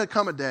is going to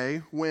come a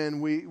day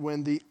when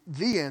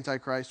the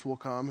Antichrist will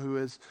come, who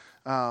is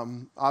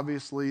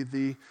obviously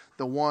the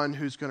one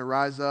who's going to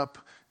rise up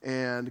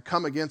and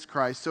come against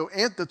Christ. So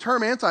the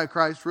term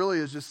Antichrist really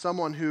is just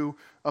someone who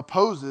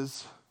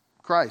opposes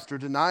Christ or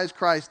denies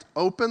Christ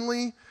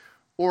openly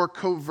or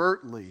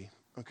covertly.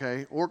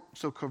 Okay,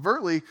 so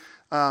covertly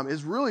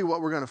is really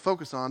what we're going to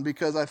focus on,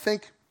 because I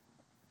think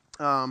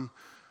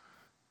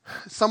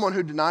someone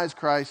who denies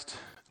Christ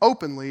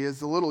openly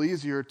is a little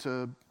easier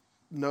to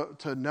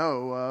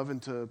know of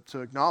and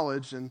to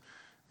acknowledge and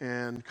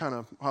kind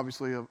of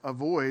obviously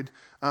avoid.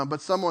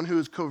 But someone who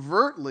is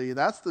covertly,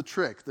 that's the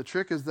trick. The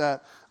trick is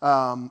that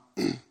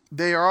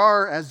they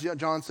are, as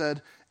John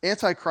said,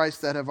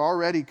 antichrists that have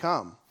already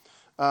come.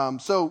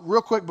 So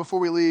real quick before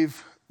we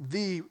leave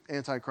the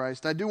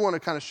Antichrist, I do want to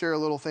kind of share a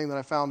little thing that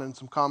I found in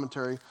some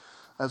commentary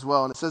as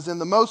well. And it says, in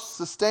the most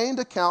sustained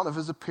account of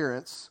his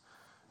appearance,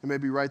 and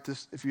maybe write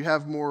this, if you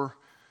have more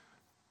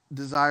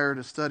desire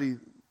to study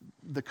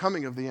the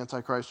coming of the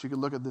Antichrist, you could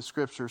look at this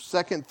scripture,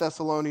 2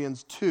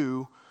 Thessalonians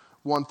 2,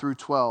 1 through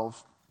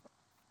 12.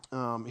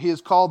 He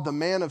is called the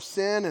man of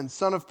sin and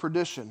son of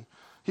perdition.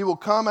 He will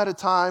come at a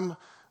time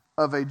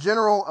of a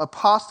general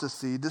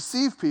apostasy,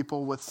 deceive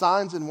people with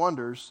signs and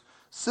wonders,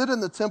 sit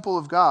in the temple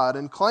of God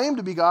and claim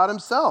to be God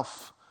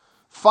himself.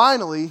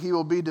 Finally, he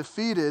will be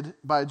defeated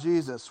by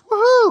Jesus.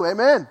 Woohoo!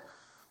 Amen.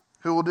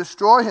 Who will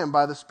destroy him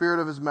by the spirit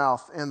of his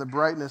mouth and the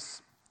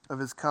brightness of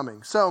his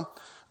coming. So,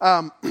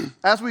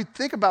 as we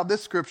think about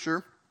this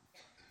scripture,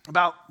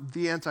 about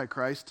the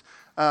Antichrist,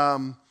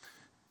 I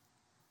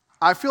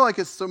feel like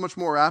it's so much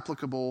more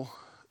applicable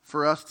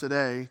for us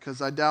today,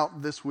 because I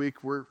doubt this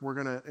week we're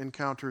going to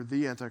encounter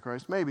the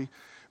Antichrist, maybe.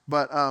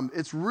 But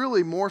it's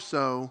really more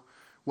so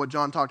what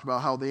John talked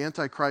about, how the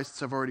Antichrists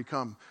have already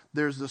come.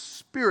 There's the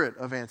spirit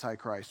of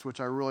Antichrist, which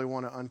I really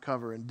want to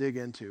uncover and dig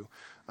into,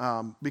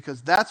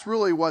 because that's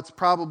really what's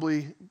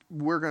probably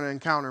we're going to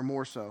encounter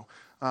more so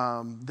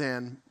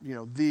than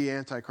the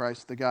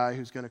Antichrist, the guy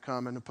who's going to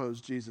come and oppose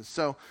Jesus.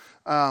 So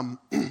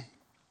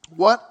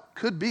what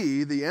could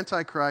be the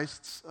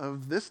Antichrists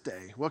of this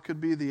day? What could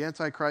be the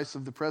Antichrists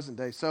of the present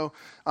day? So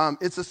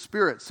it's a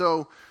spirit.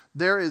 So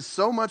there is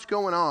so much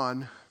going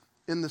on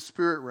in the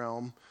spirit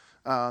realm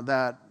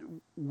that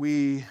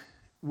we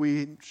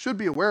should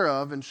be aware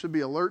of and should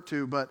be alert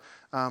to, but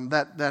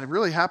that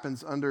really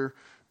happens under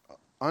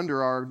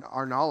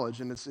our knowledge,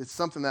 and it's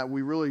something that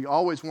we really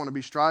always want to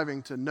be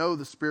striving to know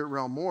the spirit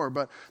realm more.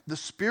 But the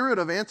spirit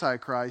of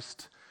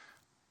Antichrist,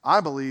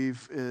 I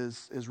believe,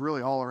 is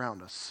really all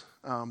around us.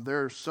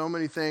 There are so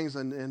many things,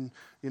 and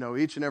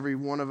each and every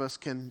one of us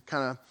can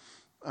kind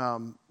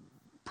of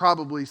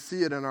probably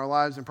see it in our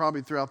lives, and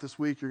probably throughout this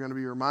week you're going to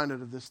be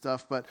reminded of this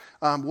stuff. But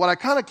what I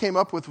kind of came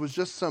up with was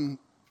just some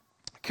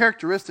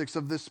characteristics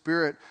of this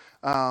spirit,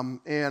 and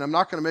I'm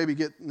not going to maybe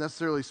get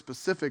necessarily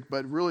specific,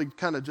 but really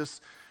kind of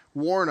just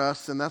warn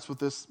us, and that's what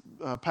this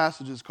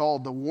passage is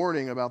called, the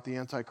warning about the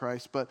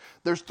Antichrist. But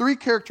there's 3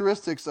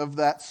 characteristics of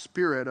that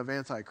spirit of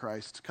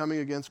Antichrist coming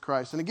against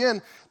Christ. And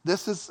again,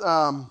 this is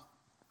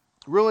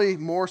really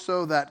more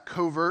so that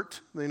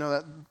covert,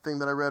 that thing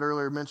that I read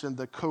earlier mentioned,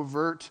 the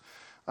covert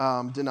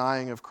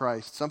denying of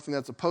Christ, something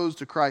that's opposed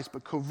to Christ,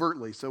 but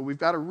covertly. So we've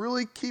got to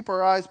really keep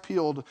our eyes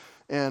peeled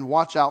and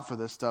watch out for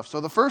this stuff.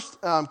 So the first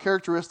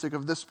characteristic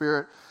of this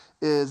spirit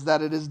is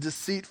that it is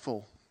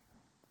deceitful.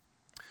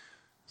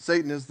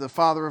 Satan is the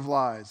father of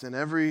lies, and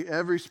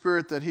every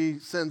spirit that he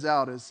sends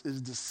out is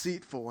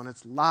deceitful, and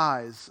it's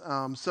lies.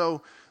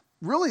 So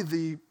really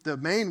the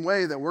main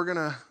way that we're going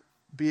to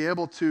be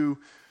able to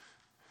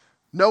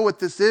know what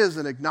this is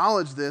and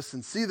acknowledge this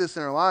and see this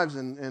in our lives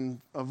and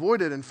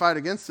avoid it and fight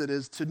against it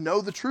is to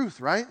know the truth,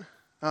 right?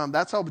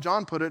 That's how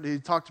John put it. He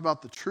talked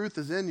about the truth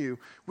is in you.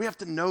 We have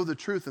to know the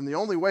truth, and the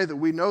only way that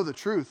we know the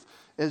truth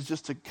is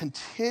just to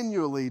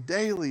continually,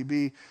 daily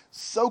be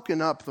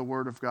soaking up the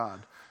Word of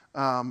God.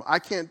 I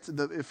can't,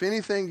 if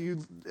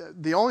anything,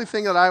 the only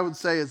thing that I would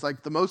say is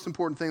like the most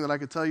important thing that I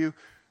could tell you,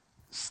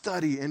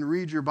 study and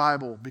read your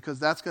Bible, because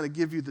that's going to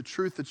give you the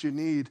truth that you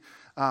need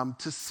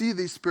to see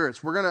these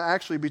spirits. We're going to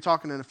actually be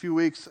talking in a few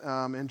weeks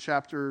in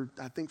chapter,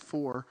 I think,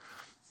 4,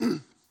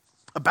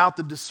 about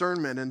the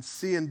discernment and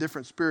seeing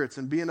different spirits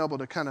and being able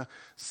to kind of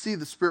see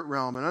the spirit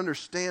realm and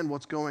understand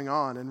what's going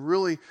on. And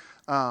really,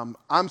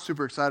 I'm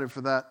super excited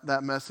for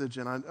that message,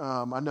 and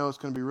I know it's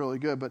going to be really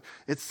good. But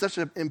it's such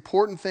an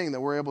important thing that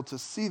we're able to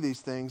see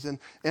these things. And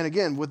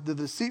again, with the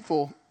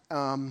deceitful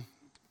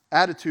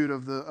attitude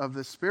of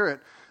the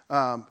spirit,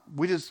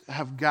 we just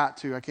have got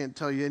to, I can't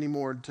tell you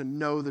anymore, to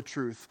know the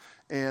truth.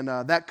 And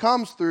that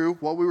comes through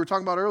what we were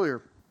talking about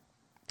earlier.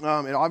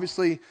 And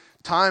obviously,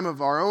 time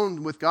of our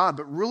own with God,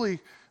 but really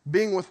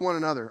being with one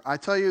another. I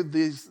tell you,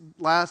 these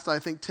last, I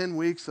think, 10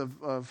 weeks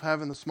of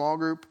having the small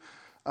group,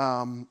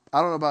 I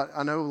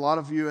know a lot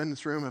of you in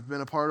this room have been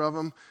a part of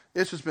them.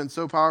 It's just been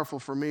so powerful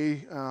for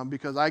me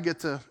because I get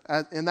to,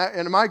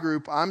 in my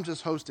group, I'm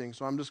just hosting.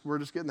 So we're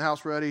just getting the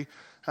house ready,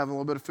 having a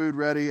little bit of food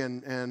ready,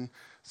 and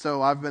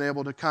so I've been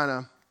able to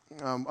kind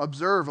of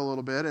observe a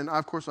little bit. And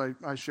of course,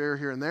 I share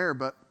here and there,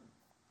 but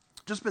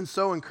just been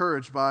so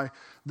encouraged by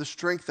the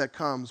strength that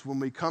comes when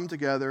we come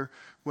together,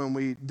 when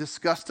we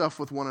discuss stuff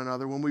with one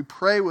another, when we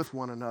pray with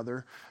one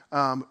another.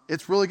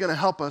 It's really going to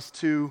help us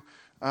to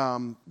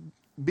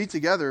be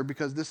together,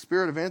 because this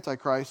spirit of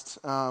Antichrist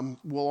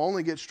will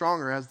only get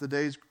stronger as the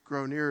days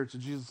grow nearer to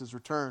Jesus'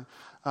 return.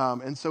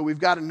 And so we've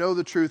got to know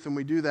the truth, and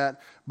we do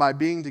that by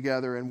being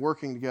together and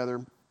working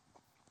together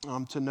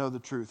to know the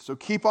truth. So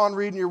keep on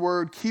reading your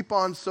word, keep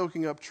on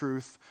soaking up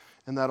truth,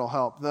 and that'll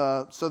help.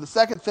 So the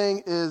second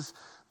thing is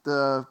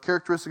the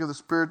characteristic of the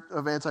spirit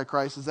of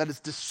Antichrist is that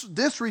it's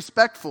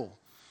disrespectful.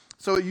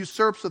 So it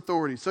usurps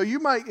authority. So you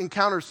might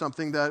encounter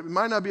something that you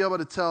might not be able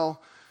to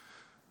tell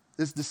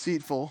is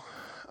deceitful,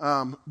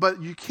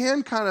 but you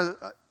can kind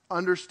of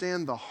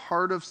understand the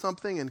heart of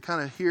something and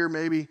kind of hear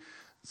maybe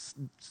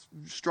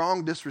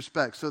strong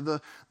disrespect. So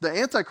the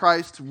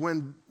Antichrist,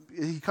 when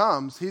he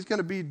comes, he's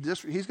going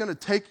to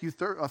take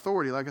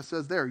authority, like it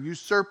says there,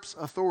 usurps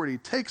authority,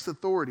 takes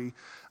authority,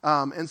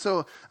 and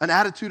so an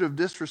attitude of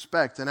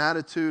disrespect, an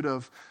attitude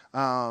of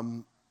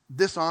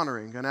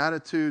dishonoring, an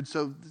attitude.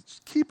 So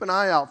keep an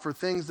eye out for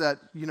things that,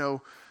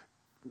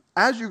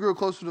 as you grow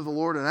closer to the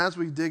Lord and as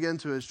we dig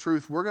into His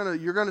truth,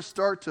 you're going to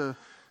start to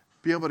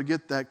be able to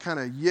get that kind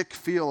of yick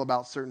feel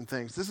about certain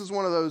things. This is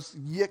one of those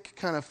yick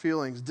kind of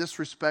feelings,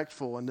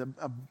 disrespectful and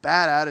a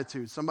bad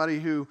attitude. Somebody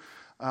who,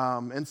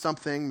 and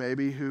something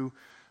maybe who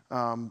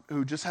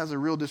just has a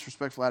real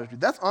disrespectful attitude.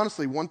 That's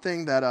honestly one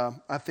thing that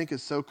I think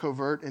is so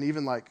covert, and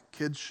even like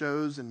kids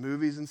shows and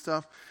movies and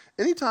stuff.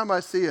 Anytime I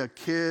see a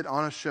kid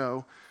on a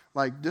show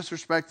like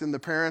disrespecting the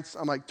parents,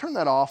 I'm like, turn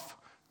that off.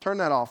 Turn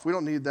that off. We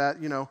don't need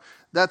that. You know,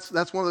 that's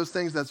one of those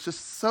things that's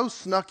just so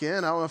snuck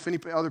in. I don't know if any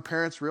other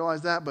parents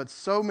realize that, but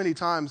so many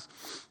times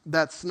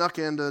that snuck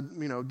into,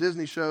 you know,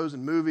 Disney shows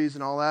and movies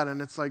and all that,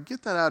 and it's like,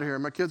 get that out of here.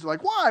 And my kids are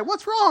like, why?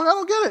 What's wrong? I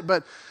don't get it.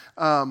 But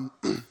I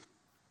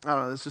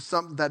don't know. It's just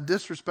something, that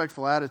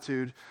disrespectful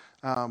attitude.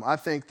 I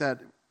think that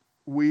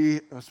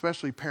we,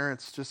 especially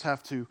parents, just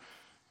have to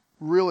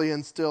really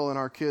instill in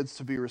our kids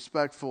to be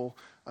respectful,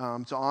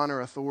 to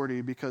honor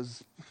authority,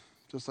 because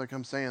just like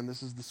I'm saying,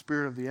 this is the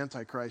spirit of the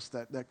Antichrist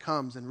that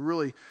comes and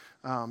really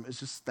it's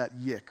just that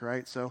yick,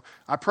 right? So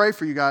I pray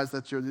for you guys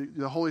that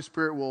the Holy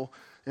Spirit will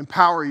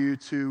empower you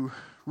to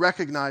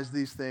recognize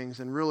these things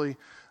and really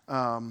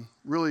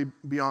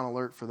be on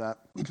alert for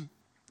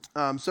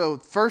that. So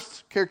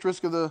first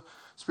characteristic of the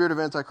spirit of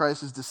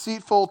Antichrist is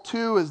deceitful.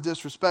 2 is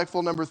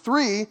disrespectful. Number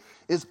 3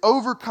 is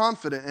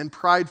overconfident and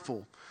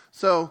prideful.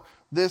 So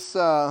this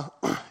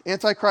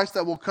Antichrist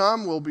that will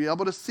come will be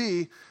able to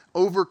see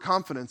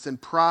overconfidence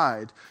and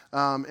pride.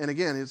 And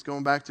again, it's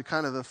going back to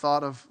kind of the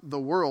thought of the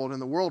world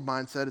and the world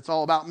mindset. It's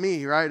all about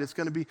me, right? He's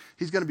going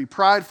to be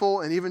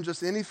prideful, and even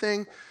just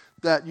anything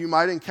that you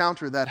might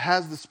encounter that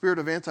has the spirit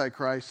of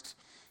Antichrist,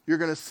 you're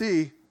going to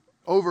see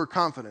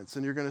overconfidence,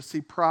 and you're going to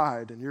see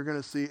pride, and you're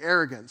going to see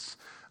arrogance.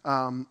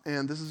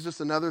 And this is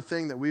just another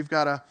thing that we've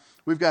got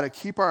to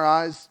keep our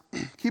eyes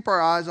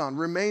on,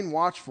 remain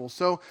watchful.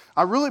 So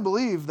I really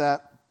believe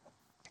that,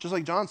 just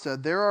like John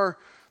said, there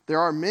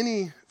are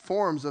many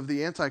forms of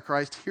the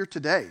Antichrist here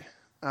today.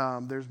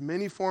 There's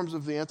many forms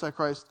of the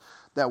Antichrist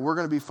that we're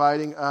going to be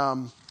fighting.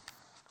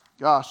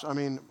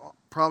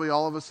 Probably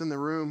all of us in the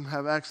room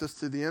have access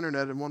to the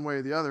internet in one way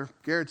or the other.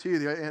 Guarantee you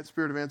the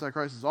spirit of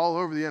Antichrist is all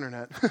over the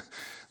internet.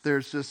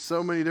 There's just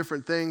so many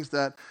different things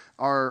that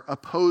are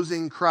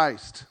opposing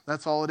Christ.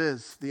 That's all it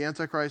is. The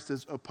Antichrist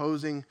is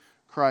opposing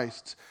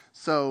Christ.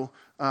 So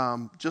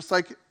just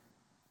like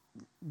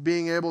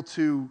being able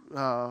to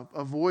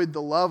avoid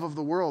the love of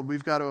the world,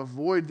 we've got to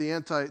avoid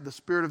the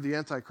spirit of the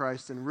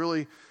Antichrist and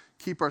really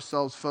keep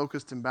ourselves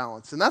focused and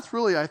balanced. And that's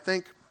really, I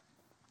think,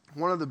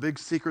 one of the big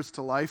secrets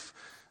to life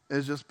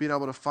is just being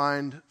able to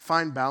find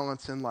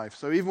balance in life.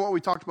 So even what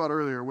we talked about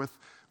earlier with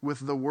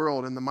the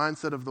world and the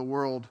mindset of the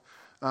world,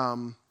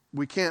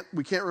 we can't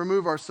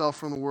remove ourselves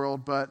from the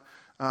world, but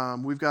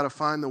we've got to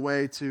find the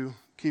way to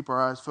keep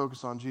our eyes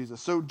focused on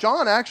Jesus. So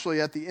John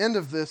actually, at the end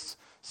of this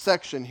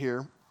section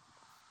here,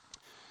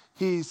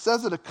 he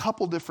says it a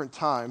couple different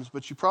times,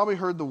 but you probably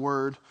heard the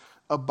word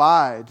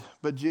abide.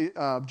 But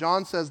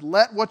John says,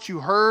 let what you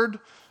heard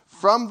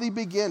from the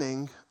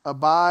beginning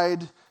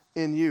abide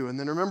in you. And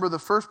then remember the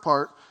first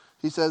part,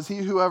 he says, he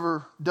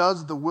whoever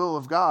does the will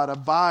of God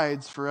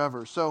abides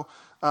forever. So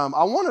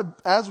I want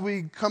to, as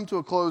we come to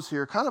a close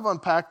here, kind of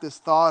unpack this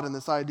thought and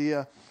this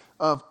idea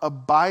of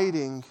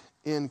abiding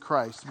in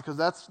Christ, because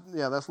that's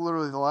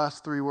literally the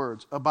last 3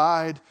 words,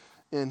 abide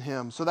in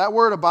him. So that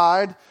word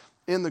abide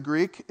in the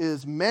Greek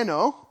is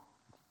meno,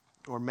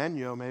 or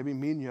menio maybe,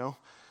 minio.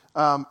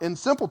 In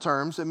simple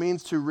terms, it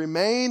means to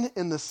remain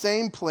in the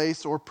same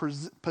place or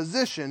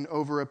position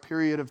over a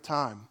period of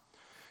time.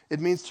 It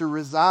means to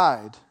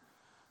reside,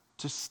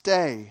 to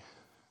stay,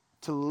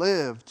 to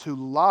live, to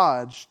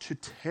lodge, to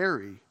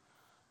tarry,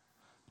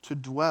 to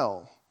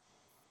dwell.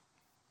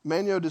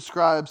 Menio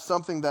describes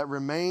something that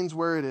remains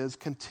where it is,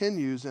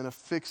 continues in a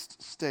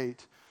fixed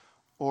state,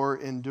 or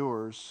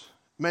endures.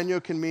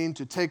 Menio can mean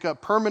to take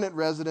up permanent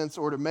residence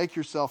or to make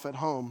yourself at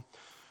home.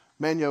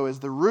 Menio is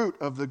the root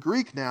of the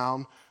Greek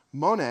noun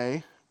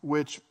mone,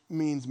 which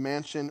means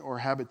mansion or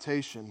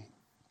habitation.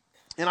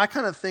 And I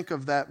kind of think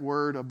of that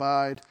word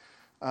abide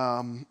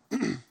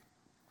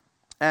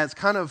as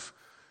kind of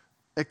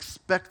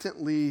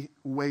expectantly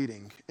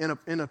waiting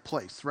in a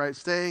place, right?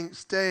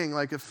 Staying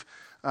like if,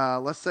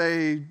 let's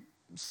say,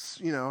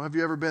 have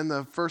you ever been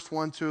the first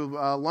one to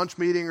a lunch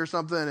meeting or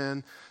something,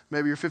 and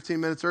maybe you're 15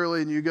 minutes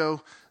early and you go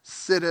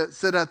sit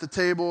at the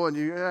table and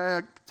you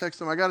text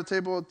them, I got a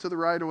table to the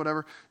right or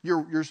whatever.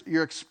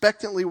 You're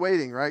expectantly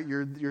waiting, right?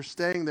 You're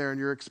staying there and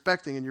you're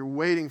expecting and you're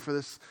waiting for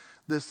this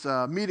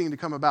meeting to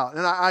come about.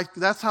 And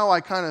that's how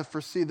I kind of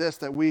foresee this,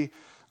 that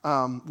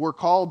we're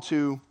called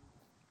to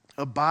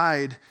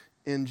abide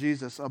in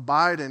Jesus,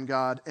 abide in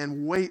God,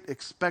 and wait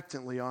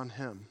expectantly on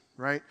him,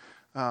 right?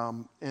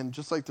 And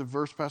just like the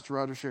verse Pastor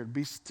Roger shared,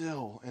 be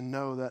still and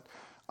know that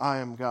I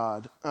am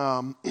God.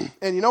 And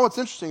you know what's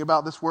interesting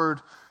about this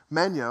word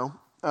menio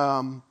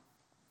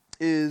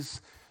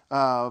is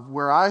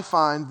where I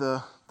find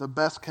the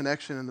best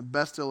connection and the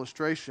best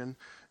illustration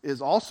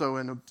is also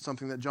in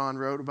something that John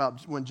wrote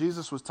about when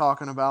Jesus was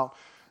talking about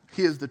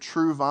he is the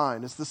true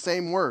vine. It's the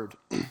same word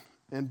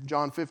in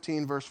John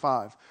 15, verse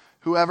 5.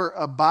 Whoever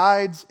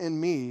abides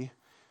in me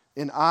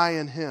and I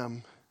in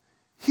him,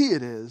 He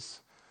it is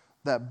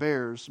that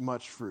bears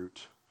much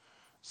fruit.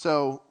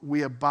 So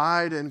we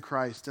abide in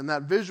Christ. And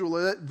that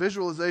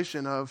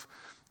visualization of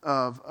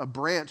a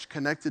branch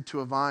connected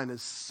to a vine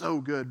is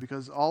so good,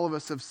 because all of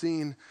us have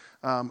seen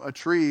a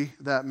tree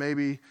that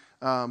maybe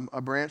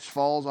a branch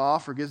falls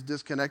off or gets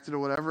disconnected or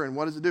whatever. And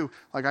what does it do?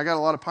 Like, I got a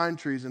lot of pine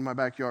trees in my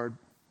backyard.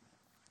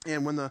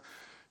 And when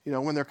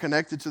they're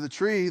connected to the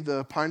tree,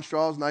 the pine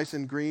straw is nice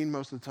and green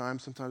most of the time.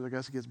 Sometimes I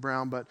guess it gets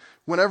brown. But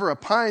whenever a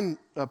pine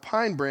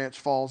branch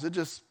falls, it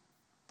just,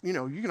 you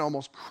can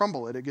almost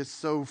crumble it. It gets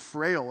so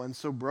frail and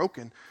so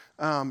broken.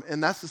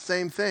 And that's the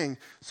same thing.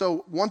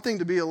 So one thing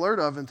to be alert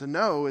of and to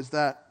know is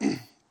that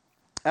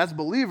as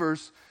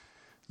believers,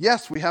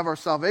 yes, we have our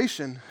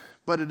salvation,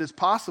 but it is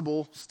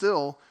possible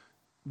still,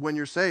 when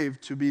you're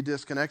saved, to be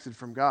disconnected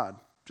from God.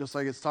 Just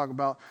like it's talking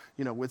about,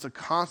 it's a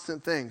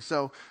constant thing.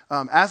 So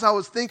as I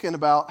was thinking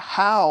about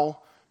how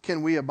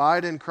can we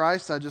abide in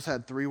Christ, I just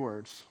had 3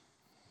 words.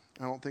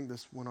 I don't think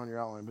this went on your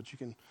outline, but you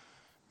can,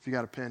 if you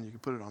got a pen, you can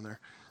put it on there.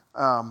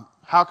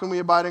 How can we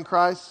abide in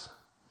Christ?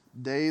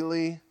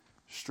 Daily,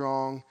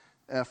 strong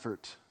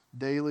effort.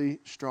 Daily,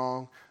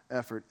 strong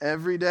effort.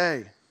 Every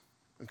day,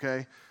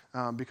 okay?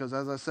 Because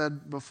as I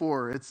said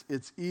before,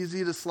 it's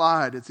easy to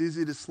slide. It's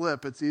easy to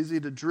slip. It's easy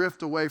to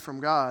drift away from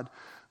God.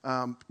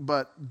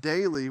 But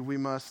daily we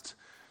must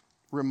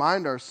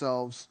remind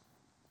ourselves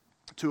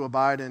to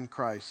abide in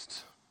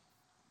Christ.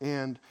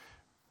 And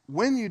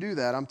when you do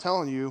that, I'm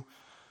telling you,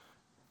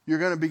 you're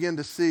going to begin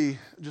to see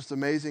just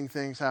amazing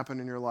things happen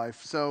in your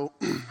life. So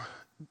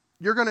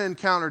you're going to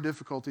encounter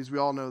difficulties. We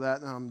all know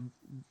that.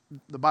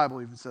 The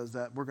Bible even says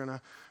that. We're going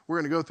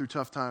to go through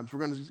tough times. We're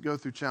going to go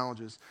through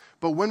challenges.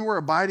 But when we're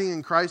abiding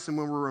in Christ and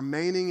when we're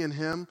remaining in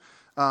Him,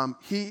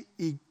 He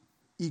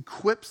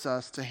equips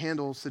us to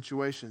handle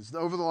situations.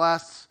 Over the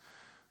last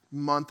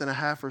month and a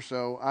half or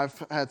so,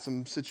 I've had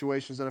some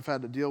situations that I've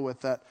had to deal with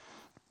that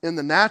in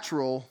the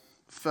natural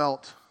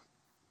felt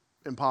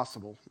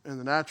impossible. In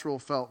the natural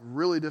felt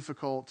really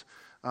difficult.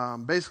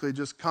 Basically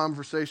just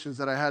conversations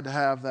that I had to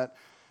have that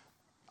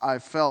I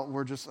felt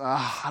were just,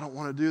 I don't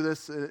want to do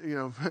this.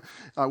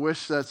 I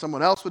wish that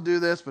someone else would do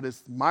this, but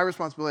it's my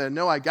responsibility. I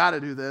know I got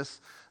to do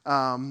this.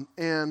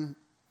 And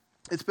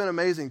it's been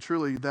amazing,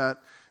 truly, that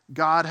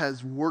God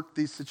has worked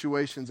these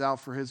situations out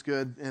for His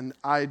good, and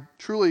I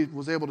truly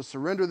was able to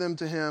surrender them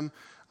to Him.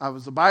 I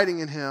was abiding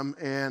in Him,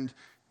 and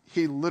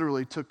He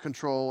literally took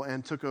control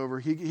and took over.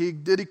 He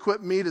did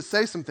equip me to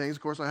say some things.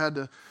 Of course, I had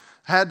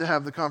to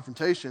have the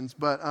confrontations,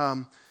 but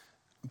I'm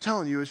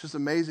telling you, it's just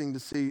amazing to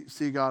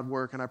see God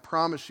work, and I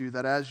promise you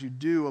that as you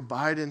do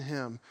abide in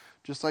Him,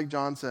 just like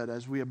John said,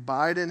 as we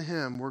abide in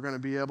Him, we're going to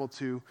be able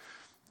to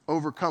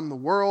overcome the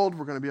world.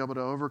 We're going to be able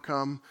to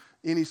overcome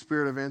any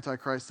spirit of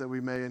Antichrist that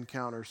we may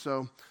encounter.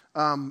 So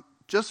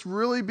just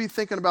really be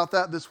thinking about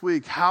that this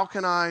week. How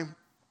can I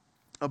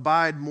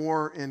abide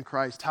more in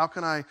Christ? How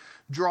can I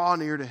draw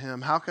near to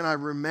Him? How can I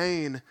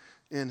remain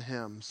in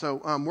Him? So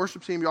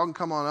worship team, y'all can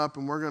come on up,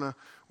 and we're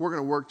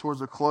gonna work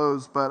towards a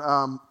close. But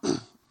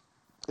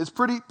it's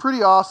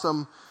pretty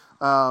awesome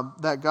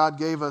that God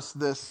gave us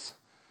this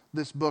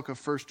book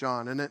of 1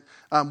 John. And it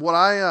what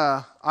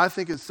I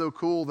think is so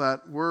cool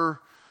that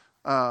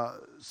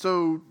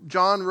so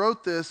John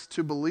wrote this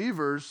to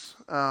believers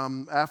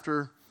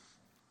after,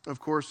 of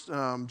course,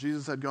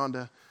 Jesus had gone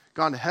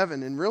to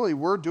heaven, and really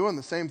we're doing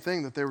the same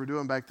thing that they were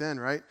doing back then,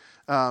 right?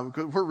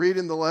 We're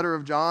reading the letter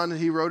of John.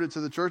 He wrote it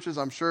to the churches.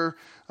 I'm sure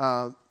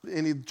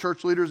any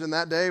church leaders in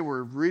that day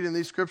were reading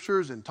these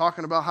scriptures and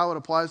talking about how it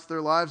applies to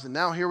their lives, and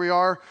now here we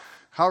are,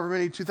 however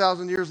many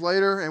 2,000 years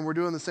later, and we're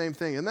doing the same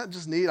thing. Isn't that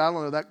just neat? I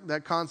don't know,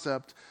 that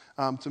concept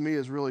to me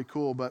is really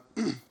cool, but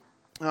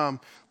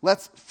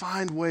let's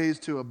find ways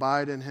to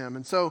abide in Him.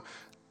 And so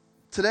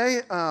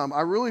today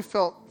I really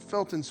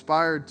felt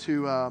inspired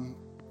to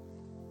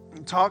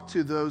talk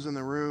to those in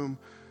the room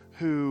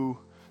who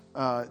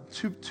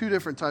two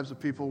different types of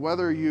people.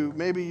 Whether you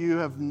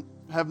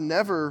have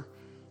never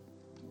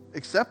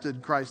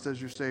accepted Christ as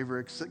your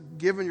Savior,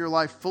 given your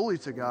life fully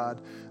to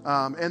God,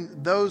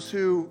 and those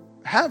who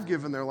have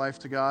given their life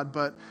to God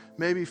but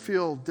maybe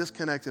feel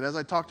disconnected, as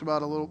I talked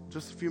about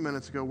just a few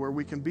minutes ago, where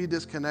we can be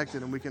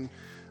disconnected and we can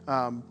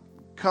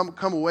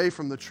come away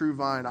from the true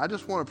vine. I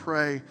just want to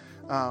pray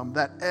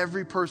that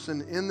every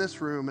person in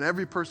this room and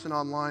every person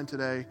online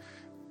today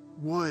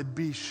would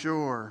be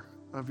sure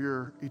of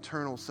your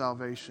eternal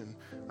salvation,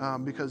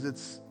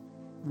 because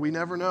we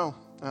never know.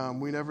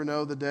 We never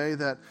know the day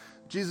that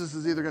Jesus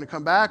is either going to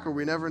come back, or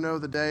we never know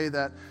the day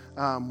that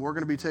we're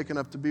going to be taken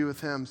up to be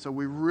with Him. So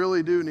we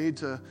really do need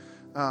to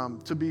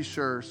be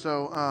sure.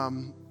 So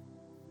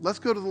let's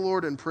go to the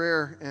Lord in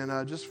prayer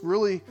and just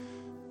really,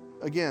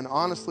 again,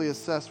 honestly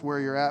assess where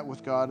you're at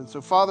with God. And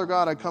so, Father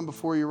God, I come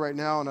before you right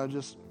now, and I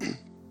just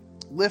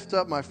lift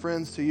up my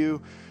friends to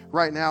you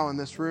right now in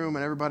this room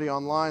and everybody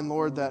online,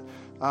 Lord, that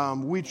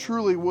we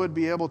truly would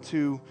be able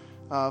to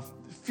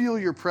feel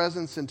your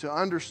presence and to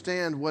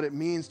understand what it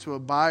means to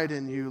abide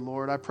in you,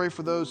 Lord. I pray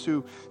for those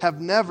who have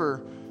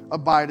never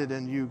abided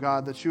in you,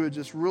 God, that you would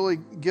just really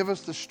give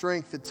us the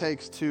strength it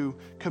takes to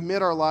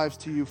commit our lives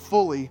to you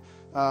fully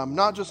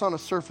not just on a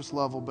surface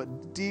level,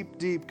 but deep,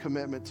 deep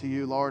commitment to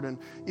you, Lord. And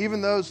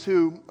even those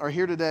who are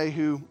here today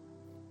who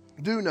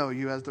do know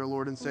you as their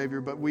Lord and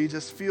Savior, but we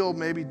just feel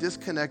maybe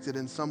disconnected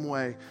in some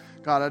way.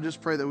 God, I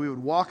just pray that we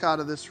would walk out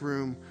of this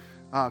room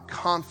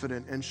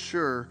confident and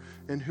sure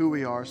in who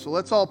we are. So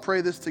let's all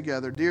pray this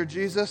together. Dear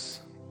Jesus,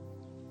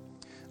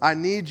 I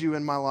need you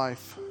in my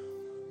life.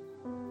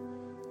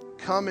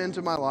 Come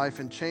into my life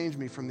and change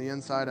me from the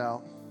inside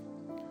out.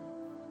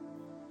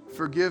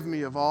 Forgive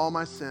me of all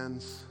my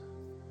sins.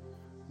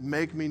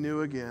 Make me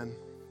new again.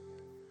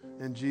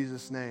 In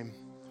Jesus' name,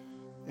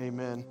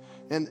 amen.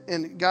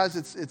 And guys,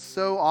 it's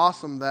so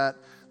awesome that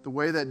the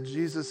way that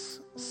Jesus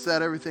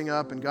set everything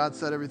up and God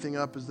set everything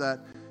up is that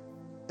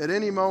at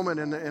any moment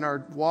in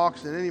our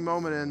walks, at any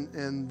moment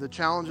in the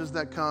challenges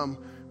that come,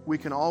 we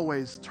can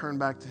always turn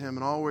back to Him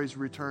and always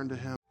return to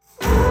Him.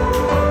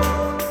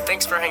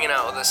 Thanks for hanging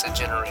out with us at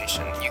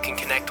Generation. You can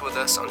connect with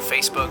us on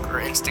Facebook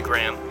or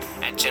Instagram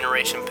at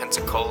Generation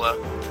Pensacola,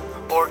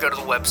 or go to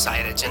the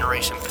website at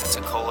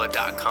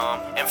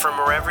generationpensacola.com and from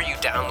wherever you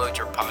download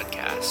your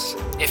podcasts.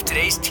 If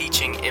today's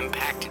teaching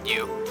impacted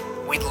you,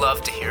 we'd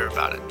love to hear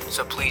about it,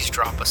 so please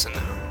drop us a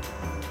note.